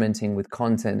experimenting with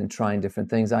content and trying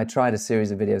different things. I tried a series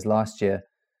of videos last year,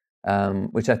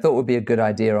 which I thought would be a good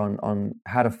idea on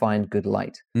how to find good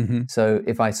light. Mm-hmm. So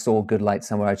if I saw good light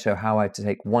somewhere, I'd show how I had to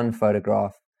take one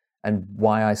photograph and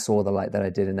why I saw the light that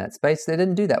I did in that space. They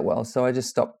didn't do that well, so I just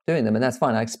stopped doing them, and that's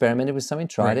fine. I experimented with something,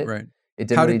 tried it. Right. It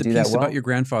didn't really do that well. How did the piece about your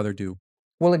grandfather do?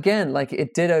 Well, again, like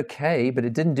it did okay, but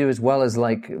it didn't do as well as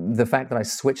like the fact that I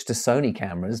switched to Sony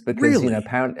cameras because you know,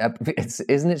 apparently,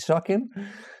 isn't it shocking?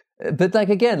 But like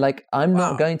again, like I'm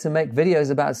not going to make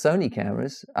videos about Sony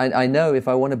cameras. I know if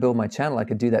I want to build my channel, I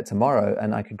could do that tomorrow,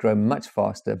 and I could grow much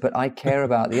faster. But I care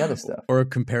about the other stuff. Or a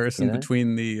comparison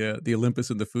between the Olympus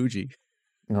and the Fuji.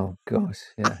 Oh gosh,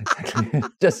 yeah, exactly.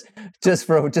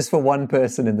 just for one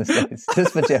person in the States,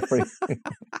 just for Jeffrey.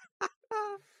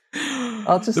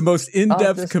 The most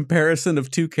in-depth comparison of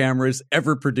two cameras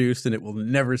ever produced, and it will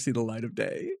never see the light of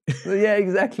day. Yeah,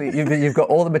 exactly. You've got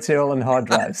all the material on hard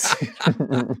drives.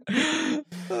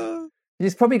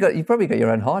 You've probably got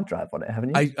your own hard drive on it, haven't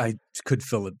you? I could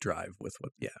fill a drive with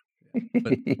what? Yeah,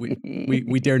 but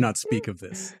we dare not speak of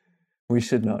this. We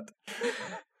should not.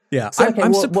 Yeah, so,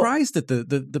 I'm surprised that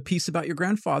the piece about your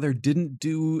grandfather didn't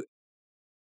do.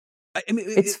 I mean,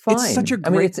 it's fine. It's such a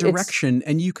great direction,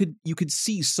 and you could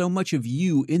see so much of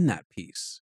you in that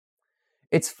piece.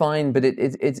 It's fine, but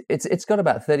it's got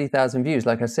about 30,000 views,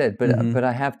 like I said. But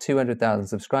I have 200,000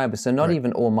 subscribers, so not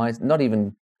even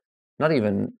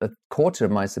a quarter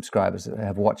of my subscribers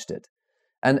have watched it,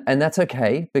 and that's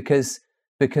okay because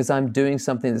I'm doing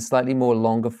something that's slightly more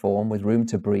longer form with room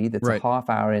to breathe. It's a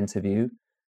half-hour interview.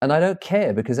 And I don't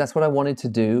care because that's what I wanted to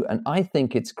do. And I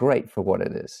think it's great for what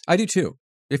it is. I do too.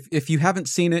 If you haven't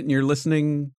seen it and you're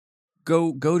listening,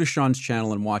 go to Sean's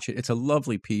channel and watch it. It's a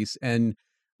lovely piece, and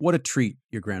what a treat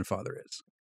your grandfather is.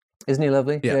 Isn't he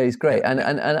lovely? Yeah, he's great.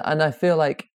 Yeah. And I feel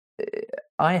like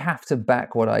I have to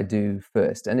back what I do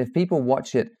first. And if people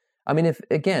watch it, I mean,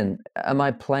 am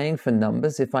I playing for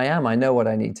numbers? If I am, I know what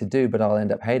I need to do, but I'll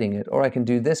end up hating it. Or I can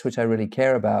do this, which I really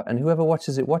care about, and whoever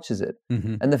watches it, watches it.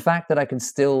 Mm-hmm. And the fact that I can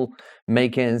still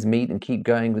make ends meet and keep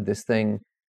going with this thing,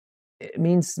 it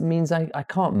means I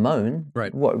can't moan.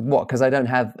 Right. What? Because I don't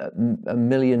have a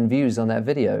million views on that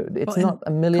video. It's not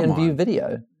a million view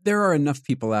video. There are enough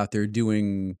people out there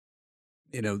doing,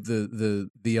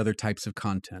 the other types of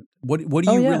content. What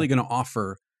are you really going to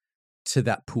offer to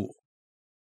that pool?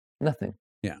 Nothing.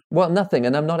 Yeah. Well, nothing.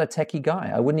 And I'm not a techie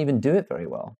guy. I wouldn't even do it very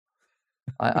well.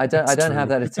 I don't have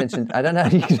that attention. I don't know.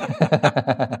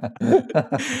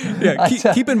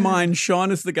 Keep in mind, Sean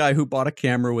is the guy who bought a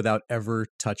camera without ever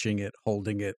touching it,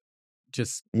 holding it.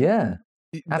 Just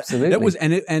absolutely. That was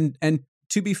and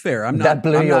to be fair, I'm not. That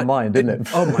blew your mind, didn't it?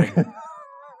 Oh my!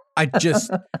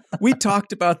 We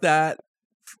talked about that.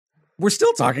 We're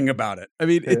still talking about it. I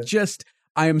mean, it just.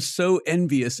 I am so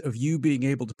envious of you being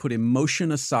able to put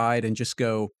emotion aside and just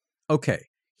go, okay,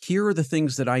 here are the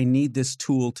things that I need this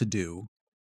tool to do.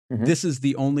 Mm-hmm. This is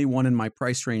the only one in my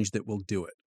price range that will do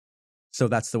it. So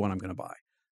that's the one I'm going to buy.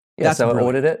 Yeah, so I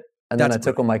ordered it, and then I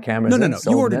took all my cameras. No.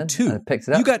 You ordered two. And I picked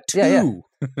it up. You got two.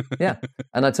 Yeah.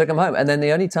 And I took them home. And then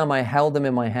the only time I held them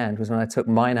in my hand was when I took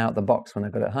mine out the box when I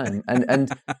got it home.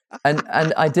 And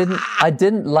I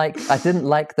didn't like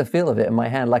the feel of it in my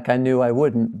hand, like I knew I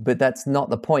wouldn't. But that's not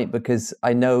the point, because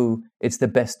I know it's the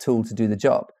best tool to do the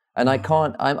job. And I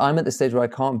can't. I'm at the stage where I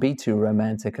can't be too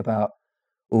romantic about.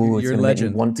 Oh, it's going to make me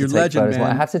want to take photos. Well,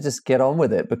 I have to just get on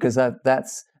with it, because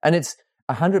it's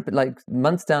 100, like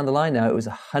months down the line now, it was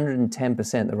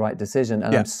 110% the right decision,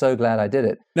 and I'm so glad I did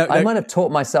it. I might have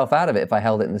talked myself out of it if I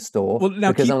held it in the store. Well,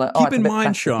 now because I'm like, keep in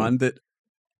mind, Sean, that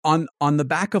on the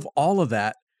back of all of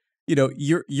that,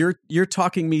 you're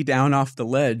talking me down off the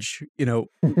ledge,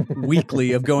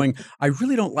 weekly of going, I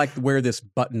really don't like where this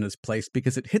button is placed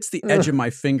because it hits the edge of my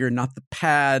finger, not the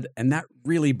pad, and that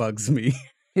really bugs me.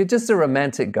 You're just a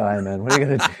romantic guy, man. What are you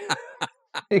going to do?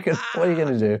 What are you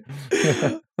going to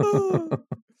do?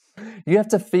 You have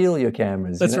to feel your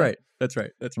cameras. That's right. That's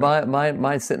right.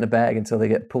 Mine sit in a bag until they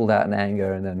get pulled out in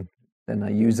anger, and then I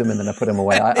use them, and then I put them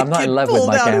away. I'm not in love with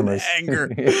my cameras. Anger.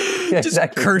 Just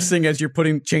cursing as you're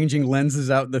changing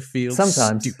lenses out in the field.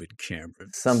 Sometimes. Stupid cameras.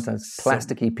 Sometimes.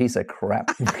 Plasticky piece of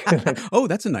crap. Oh,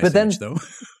 that's a nice image, though.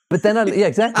 But then,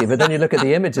 exactly. But then you look at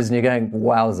the images and you're going,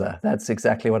 wowza, that's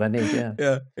exactly what I need.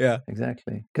 Yeah. Yeah.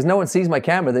 Exactly. Because no one sees my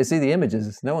camera. They see the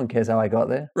images. No one cares how I got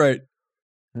there. Right.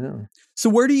 Yeah. So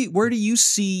where do you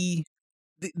see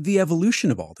the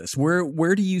evolution of all this?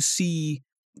 Where do you see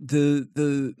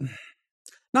the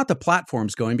not the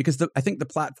platforms going? Because I think the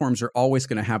platforms are always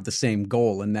going to have the same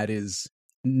goal, and that is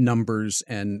numbers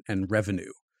and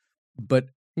revenue. But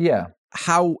yeah.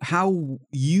 How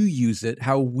you use it,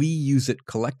 how we use it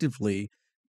collectively,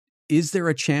 is there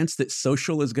a chance that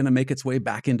social is going to make its way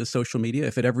back into social media,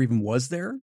 if it ever even was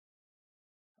there?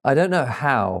 I don't know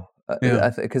how,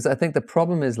 because I think the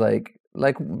problem is like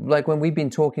when we've been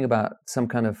talking about some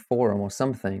kind of forum or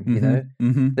something,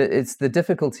 it's the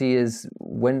difficulty is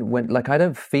when like I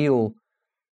don't feel.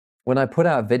 When I put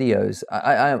out videos,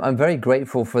 I'm very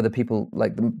grateful for the people,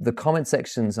 like the comment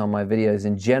sections on my videos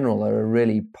in general are a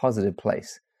really positive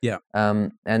place. Yeah.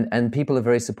 And people are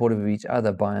very supportive of each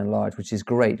other by and large, which is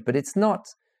great. But it's not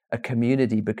a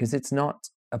community, because it's not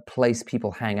a place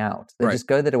people hang out. They just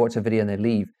go there to watch a video and they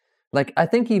leave. Like, I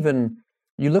think even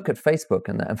you look at Facebook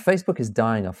and Facebook is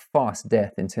dying a fast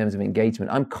death in terms of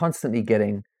engagement. I'm constantly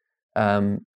getting...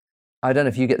 I don't know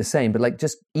if you get the same, but like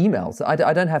just emails.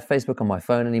 I don't have Facebook on my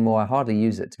phone anymore. I hardly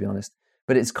use it, to be honest.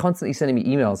 But it's constantly sending me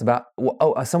emails about,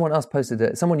 someone else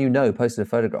someone posted a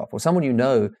photograph, or someone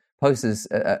posted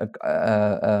an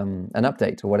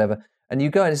update or whatever. And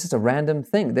you go, and it's just a random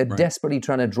thing. They're desperately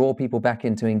trying to draw people back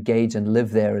in to engage and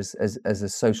live there as a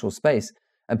social space.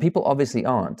 And people obviously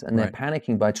aren't. And they're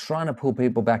panicking by trying to pull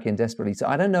people back in desperately. So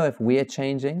I don't know if we're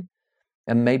changing,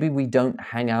 and maybe we don't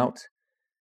hang out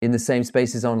in the same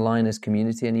spaces online as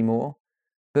community anymore.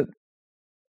 But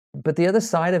the other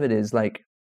side of it is like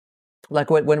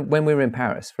when we were in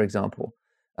Paris, for example,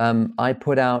 I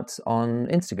put out on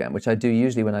Instagram, which I do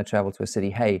usually when I travel to a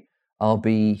city, hey, I'll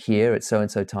be here at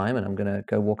so-and-so time, and I'm going to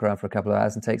go walk around for a couple of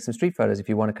hours and take some street photos. If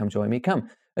you want to come join me, come.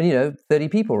 And 30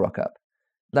 people rock up.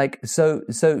 Like, so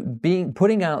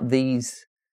putting out these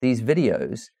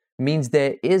videos means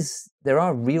there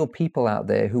are real people out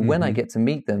there who, when I get to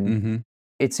meet them,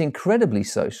 it's incredibly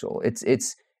social.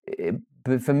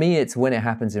 but for me, it's when it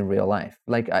happens in real life.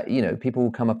 Like, people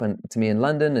will come up to me in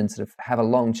London and sort of have a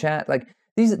long chat. Like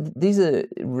these are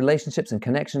relationships and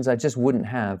connections I just wouldn't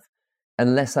have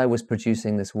unless I was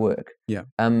producing this work. Yeah.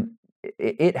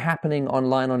 It happening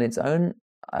online on its own,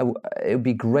 it would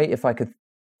be great if I could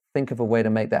think of a way to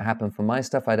make that happen for my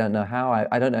stuff. I don't know how.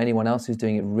 I don't know anyone else who's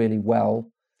doing it really well.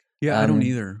 Yeah, I don't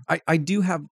either. I do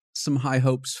have some high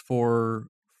hopes for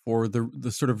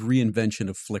the sort of reinvention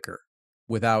of Flickr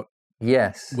without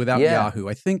Yahoo.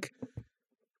 I think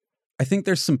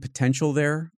there's some potential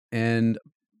there, and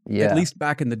at least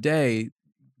back in the day,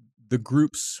 the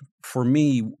groups for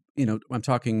me, I'm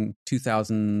talking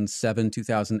 2007,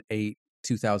 2008,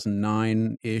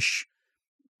 2009-ish,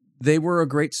 they were a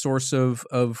great source of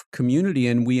community,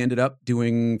 and we ended up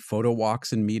doing photo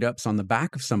walks and meetups on the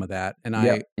back of some of that. And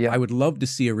I would love to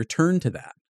see a return to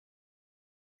that.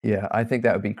 Yeah, I think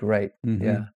that would be great. Mm-hmm.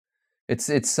 Yeah,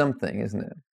 it's something, isn't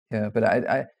it? Yeah,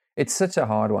 but it's such a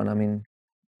hard one. I mean,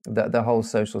 the whole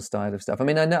social side of stuff. I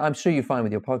mean, I'm sure you find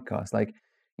with your podcast, like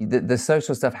the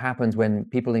social stuff happens when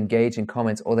people engage in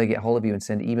comments, or they get hold of you and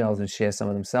send emails and share some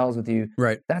of themselves with you.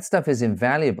 Right. That stuff is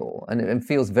invaluable and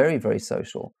feels very, very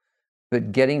social.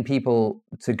 But getting people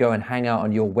to go and hang out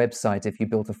on your website, if you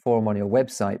built a forum on your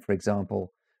website, for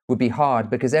example, would be hard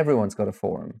because everyone's got a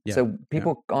forum. Yeah. So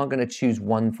people aren't going to choose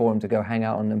one forum to go hang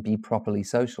out on and be properly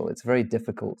social. It's very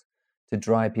difficult to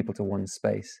drive people to one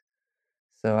space.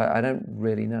 So I don't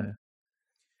really know.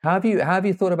 How have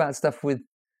you thought about stuff with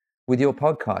your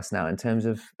podcast now in terms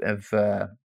of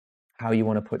how you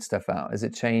want to put stuff out? Has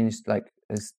it changed, like,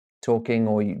 as talking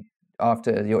or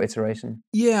after your iteration?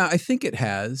 Yeah, I think it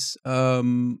has. I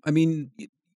mean,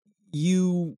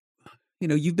 you've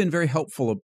been very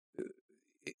helpful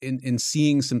in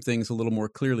seeing some things a little more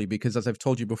clearly, because as I've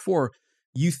told you before,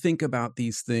 you think about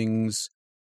these things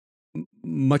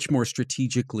much more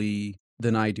strategically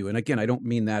than I do. And again, I don't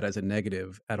mean that as a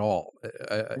negative at all.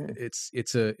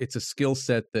 It's a skill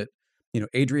set that,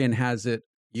 Adrian has it,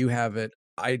 you have it.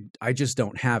 I just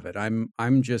don't have it.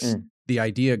 I'm just the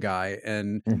idea guy,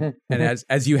 and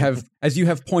as you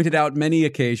have pointed out many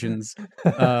occasions,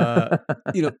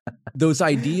 those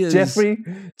ideas.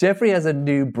 Jeffrey has a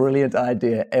new brilliant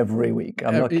idea every week.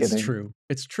 I'm not kidding.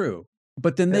 It's true.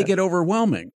 But then they get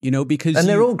overwhelming, because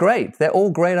they're all great. They're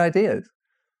all great ideas.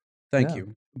 Thank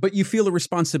you. But you feel a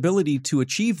responsibility to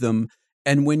achieve them.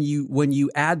 And when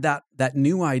you add that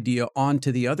new idea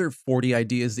onto the other 40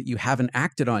 ideas that you haven't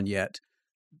acted on yet,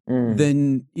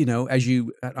 then, I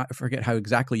forget how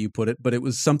exactly you put it, but it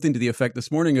was something to the effect this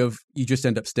morning of you just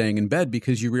end up staying in bed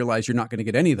because you realize you're not going to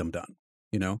get any of them done,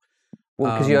 Well,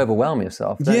 because you overwhelm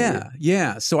yourself, don't you?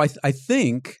 Yeah. So I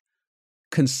think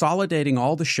consolidating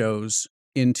all the shows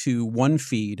into one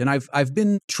feed, and I've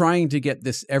been trying to get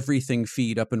this everything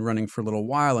feed up and running for a little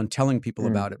while and telling people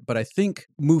about it, but I think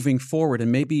moving forward,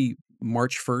 and maybe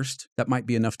March 1st, that might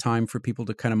be enough time for people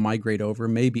to kind of migrate over,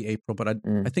 maybe April, but I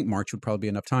think March would probably be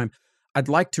enough time. I'd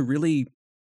like to really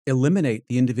eliminate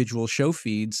the individual show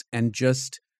feeds and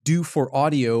just do for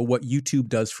audio what YouTube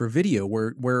does for video,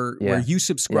 where you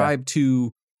subscribe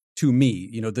to me,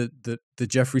 the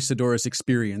Jeffrey Saddoris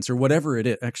experience or whatever it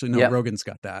is. Actually, no, Rogan's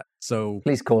got that. So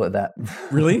please call it that.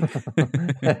 Really?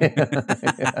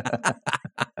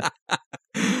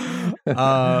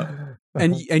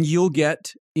 And you'll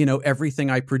get, everything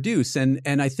I produce. And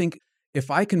I think if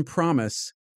I can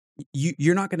promise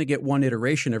you're not going to get one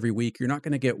iteration every week, you're not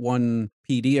going to get one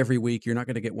PD every week, you're not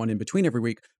going to get one in between every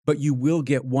week, but you will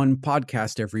get one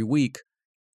podcast every week.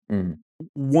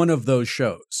 One of those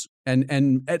shows,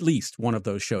 and at least one of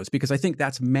those shows, because I think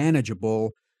that's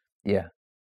manageable. Yeah.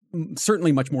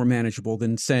 Certainly much more manageable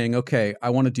than saying, okay, I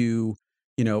want to do,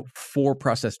 4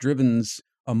 process drivens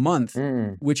a month,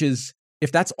 which is,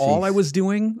 if that's all I was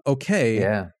doing, okay.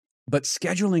 Yeah. But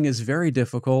scheduling is very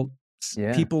difficult.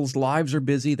 Yeah. People's lives are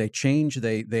busy. They change.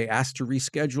 They ask to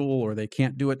reschedule, or they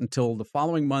can't do it until the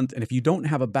following month. And if you don't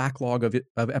have a backlog of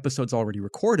episodes already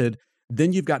recorded,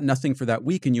 then you've got nothing for that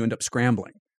week and you end up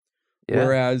scrambling. Yeah.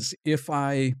 Whereas if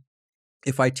I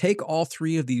take all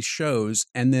 3 of these shows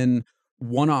and then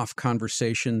one-off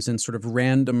conversations and sort of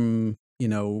random,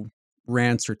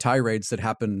 rants or tirades that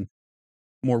happen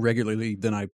more regularly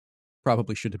than I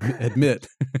probably should admit,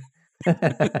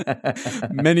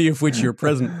 many of which you're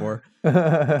present for.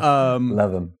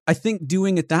 Love them. I think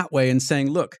doing it that way and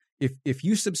saying, look, if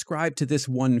you subscribe to this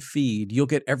one feed, you'll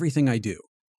get everything I do.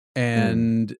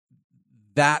 And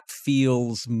that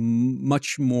feels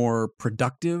much more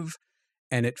productive,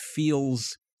 and it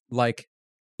feels like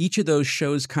each of those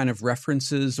shows kind of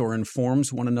references or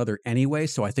informs one another anyway.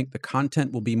 So I think the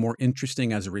content will be more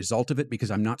interesting as a result of it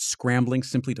because I'm not scrambling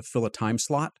simply to fill a time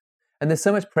slot. And there's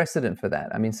so much precedent for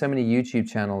that. I mean, so many YouTube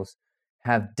channels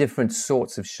have different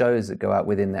sorts of shows that go out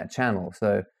within that channel.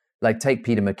 So like take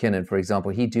Peter McKinnon, for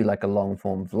example, he'd do like a long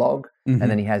form vlog, and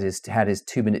then he had his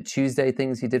 2-Minute Tuesday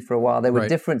things he did for a while. There were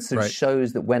different sort of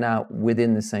shows that went out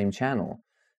within the same channel.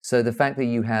 So the fact that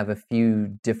you have a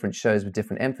few different shows with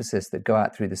different emphasis that go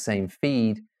out through the same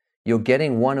feed, you're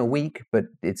getting one a week, but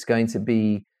it's going to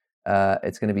be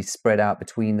spread out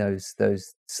between those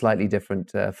slightly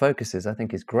different focuses. I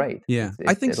think is great. Yeah,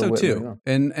 I think so too. Really well.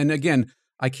 And again,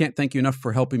 I can't thank you enough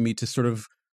for helping me to sort of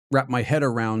wrap my head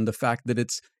around the fact that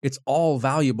it's all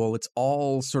valuable, it's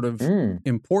all sort of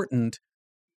important,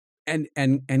 and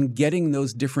getting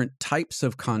those different types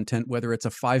of content, whether it's a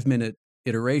 5-minute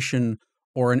iteration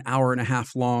or an hour and a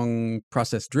half long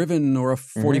process driven or a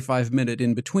 45-minute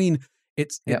in between,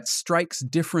 it strikes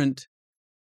different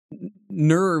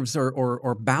nerves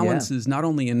or balances, not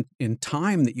only in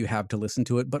time that you have to listen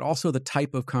to it, but also the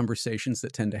type of conversations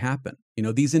that tend to happen. You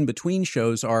know, these in-between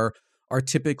shows are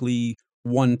typically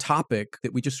one topic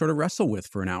that we just sort of wrestle with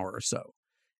for an hour or so.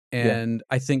 And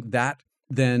I think that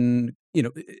then, you know,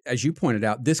 as you pointed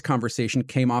out, this conversation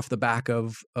came off the back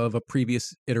of a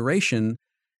previous iteration.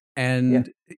 And,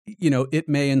 you know, it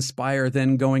may inspire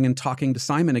then going and talking to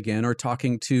Simon again or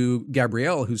talking to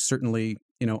Gabrielle, who's certainly,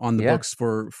 you know, on the books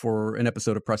for an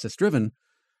episode of Process Driven.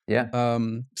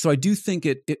 So I do think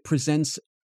it presents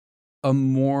a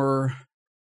more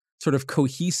sort of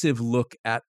cohesive look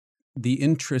at the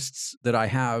interests that I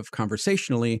have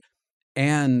conversationally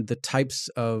and the types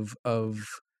of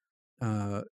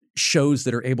shows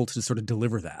that are able to sort of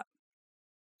deliver that.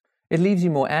 It leaves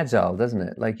you more agile, doesn't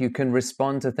it? Like you can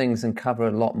respond to things and cover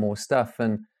a lot more stuff.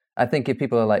 And I think if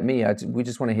people are like me, we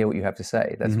just want to hear what you have to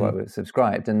say. That's why we're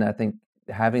subscribed. And I think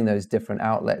having those different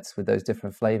outlets with those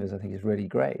different flavors, I think is really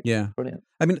great. Yeah. Brilliant.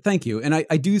 I mean, thank you. And I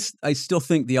still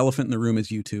think the elephant in the room is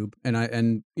YouTube.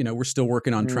 And you know, we're still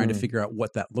working on trying to figure out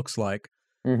what that looks like.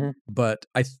 But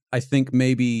I think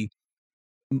maybe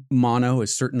mono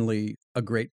is certainly a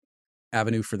great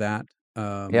avenue for that.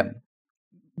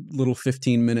 Little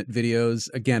 15-minute videos.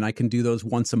 Again, I can do those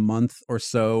once a month or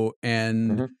so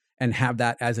and have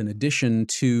that as an addition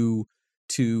to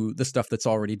the stuff that's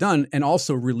already done, and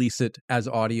also release it as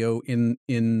audio in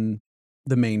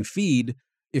the main feed.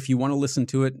 If you want to listen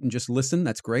to it and just listen,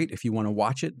 that's great. If you want to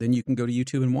watch it, then you can go to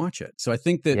YouTube and watch it. So I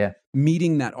think that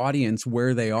meeting that audience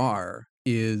where they are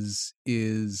is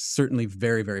certainly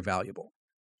very, very valuable.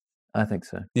 I think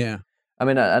so. Yeah. I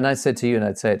mean, and I said to you, and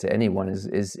I'd say it to anyone,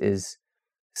 is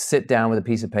sit down with a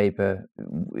piece of paper,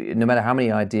 no matter how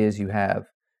many ideas you have,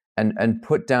 and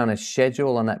put down a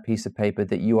schedule on that piece of paper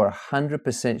that you are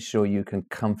 100% sure you can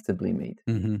comfortably meet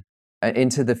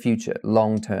into the future,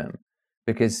 long term.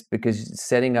 Because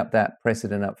setting up that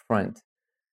precedent up front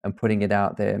and putting it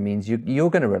out there means you're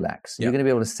going to relax. You're going to be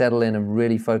able to settle in and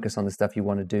really focus on the stuff you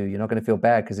want to do. You're not going to feel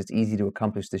bad because it's easy to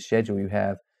accomplish the schedule you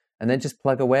have, and then just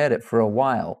plug away at it for a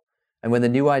while. And when the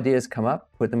new ideas come up,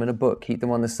 put them in a book, keep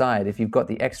them on the side. If you've got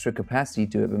the extra capacity,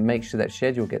 do it, but make sure that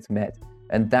schedule gets met.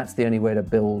 And that's the only way to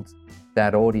build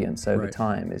that audience over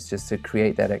time, is just to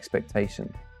create that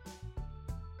expectation.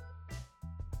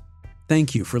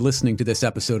 Thank you for listening to this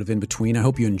episode of In Between. I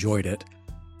hope you enjoyed it.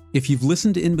 If you've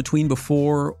listened to In Between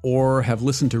before or have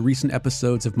listened to recent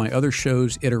episodes of my other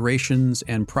shows, Iterations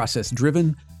and Process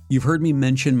Driven, you've heard me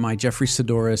mention my Jeffrey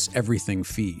Saddoris Everything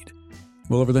feed.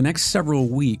 Well, over the next several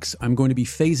weeks, I'm going to be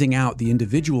phasing out the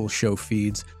individual show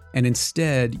feeds and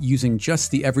instead using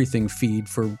just the Everything feed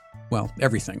for, well,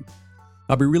 everything.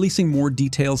 I'll be releasing more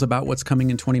details about what's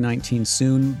coming in 2019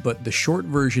 soon, but the short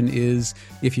version is,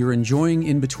 if you're enjoying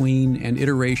In Between and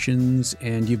Iterations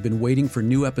and you've been waiting for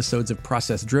new episodes of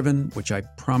Process Driven, which I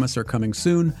promise are coming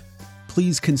soon,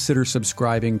 please consider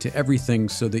subscribing to everything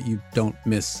so that you don't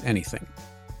miss anything.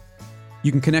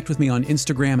 You can connect with me on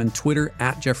Instagram and Twitter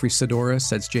at Jeffrey Saddoris,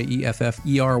 that's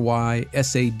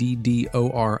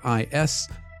JeffreySaddoris,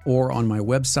 or on my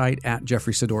website at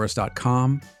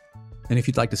jeffreysaddoris.com. And if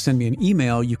you'd like to send me an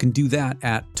email, you can do that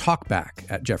at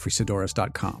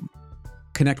talkback@jeffreysaddoris.com.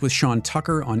 Connect with Sean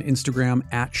Tucker on Instagram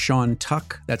at Sean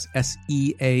Tuck, that's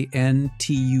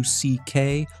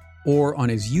SeanTuck, or on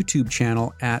his YouTube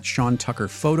channel at Sean Tucker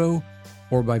Photo,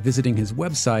 or by visiting his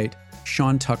website,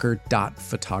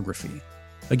 seantucker.photography.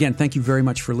 Again, thank you very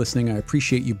much for listening. I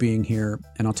appreciate you being here,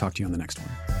 and I'll talk to you on the next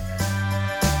one.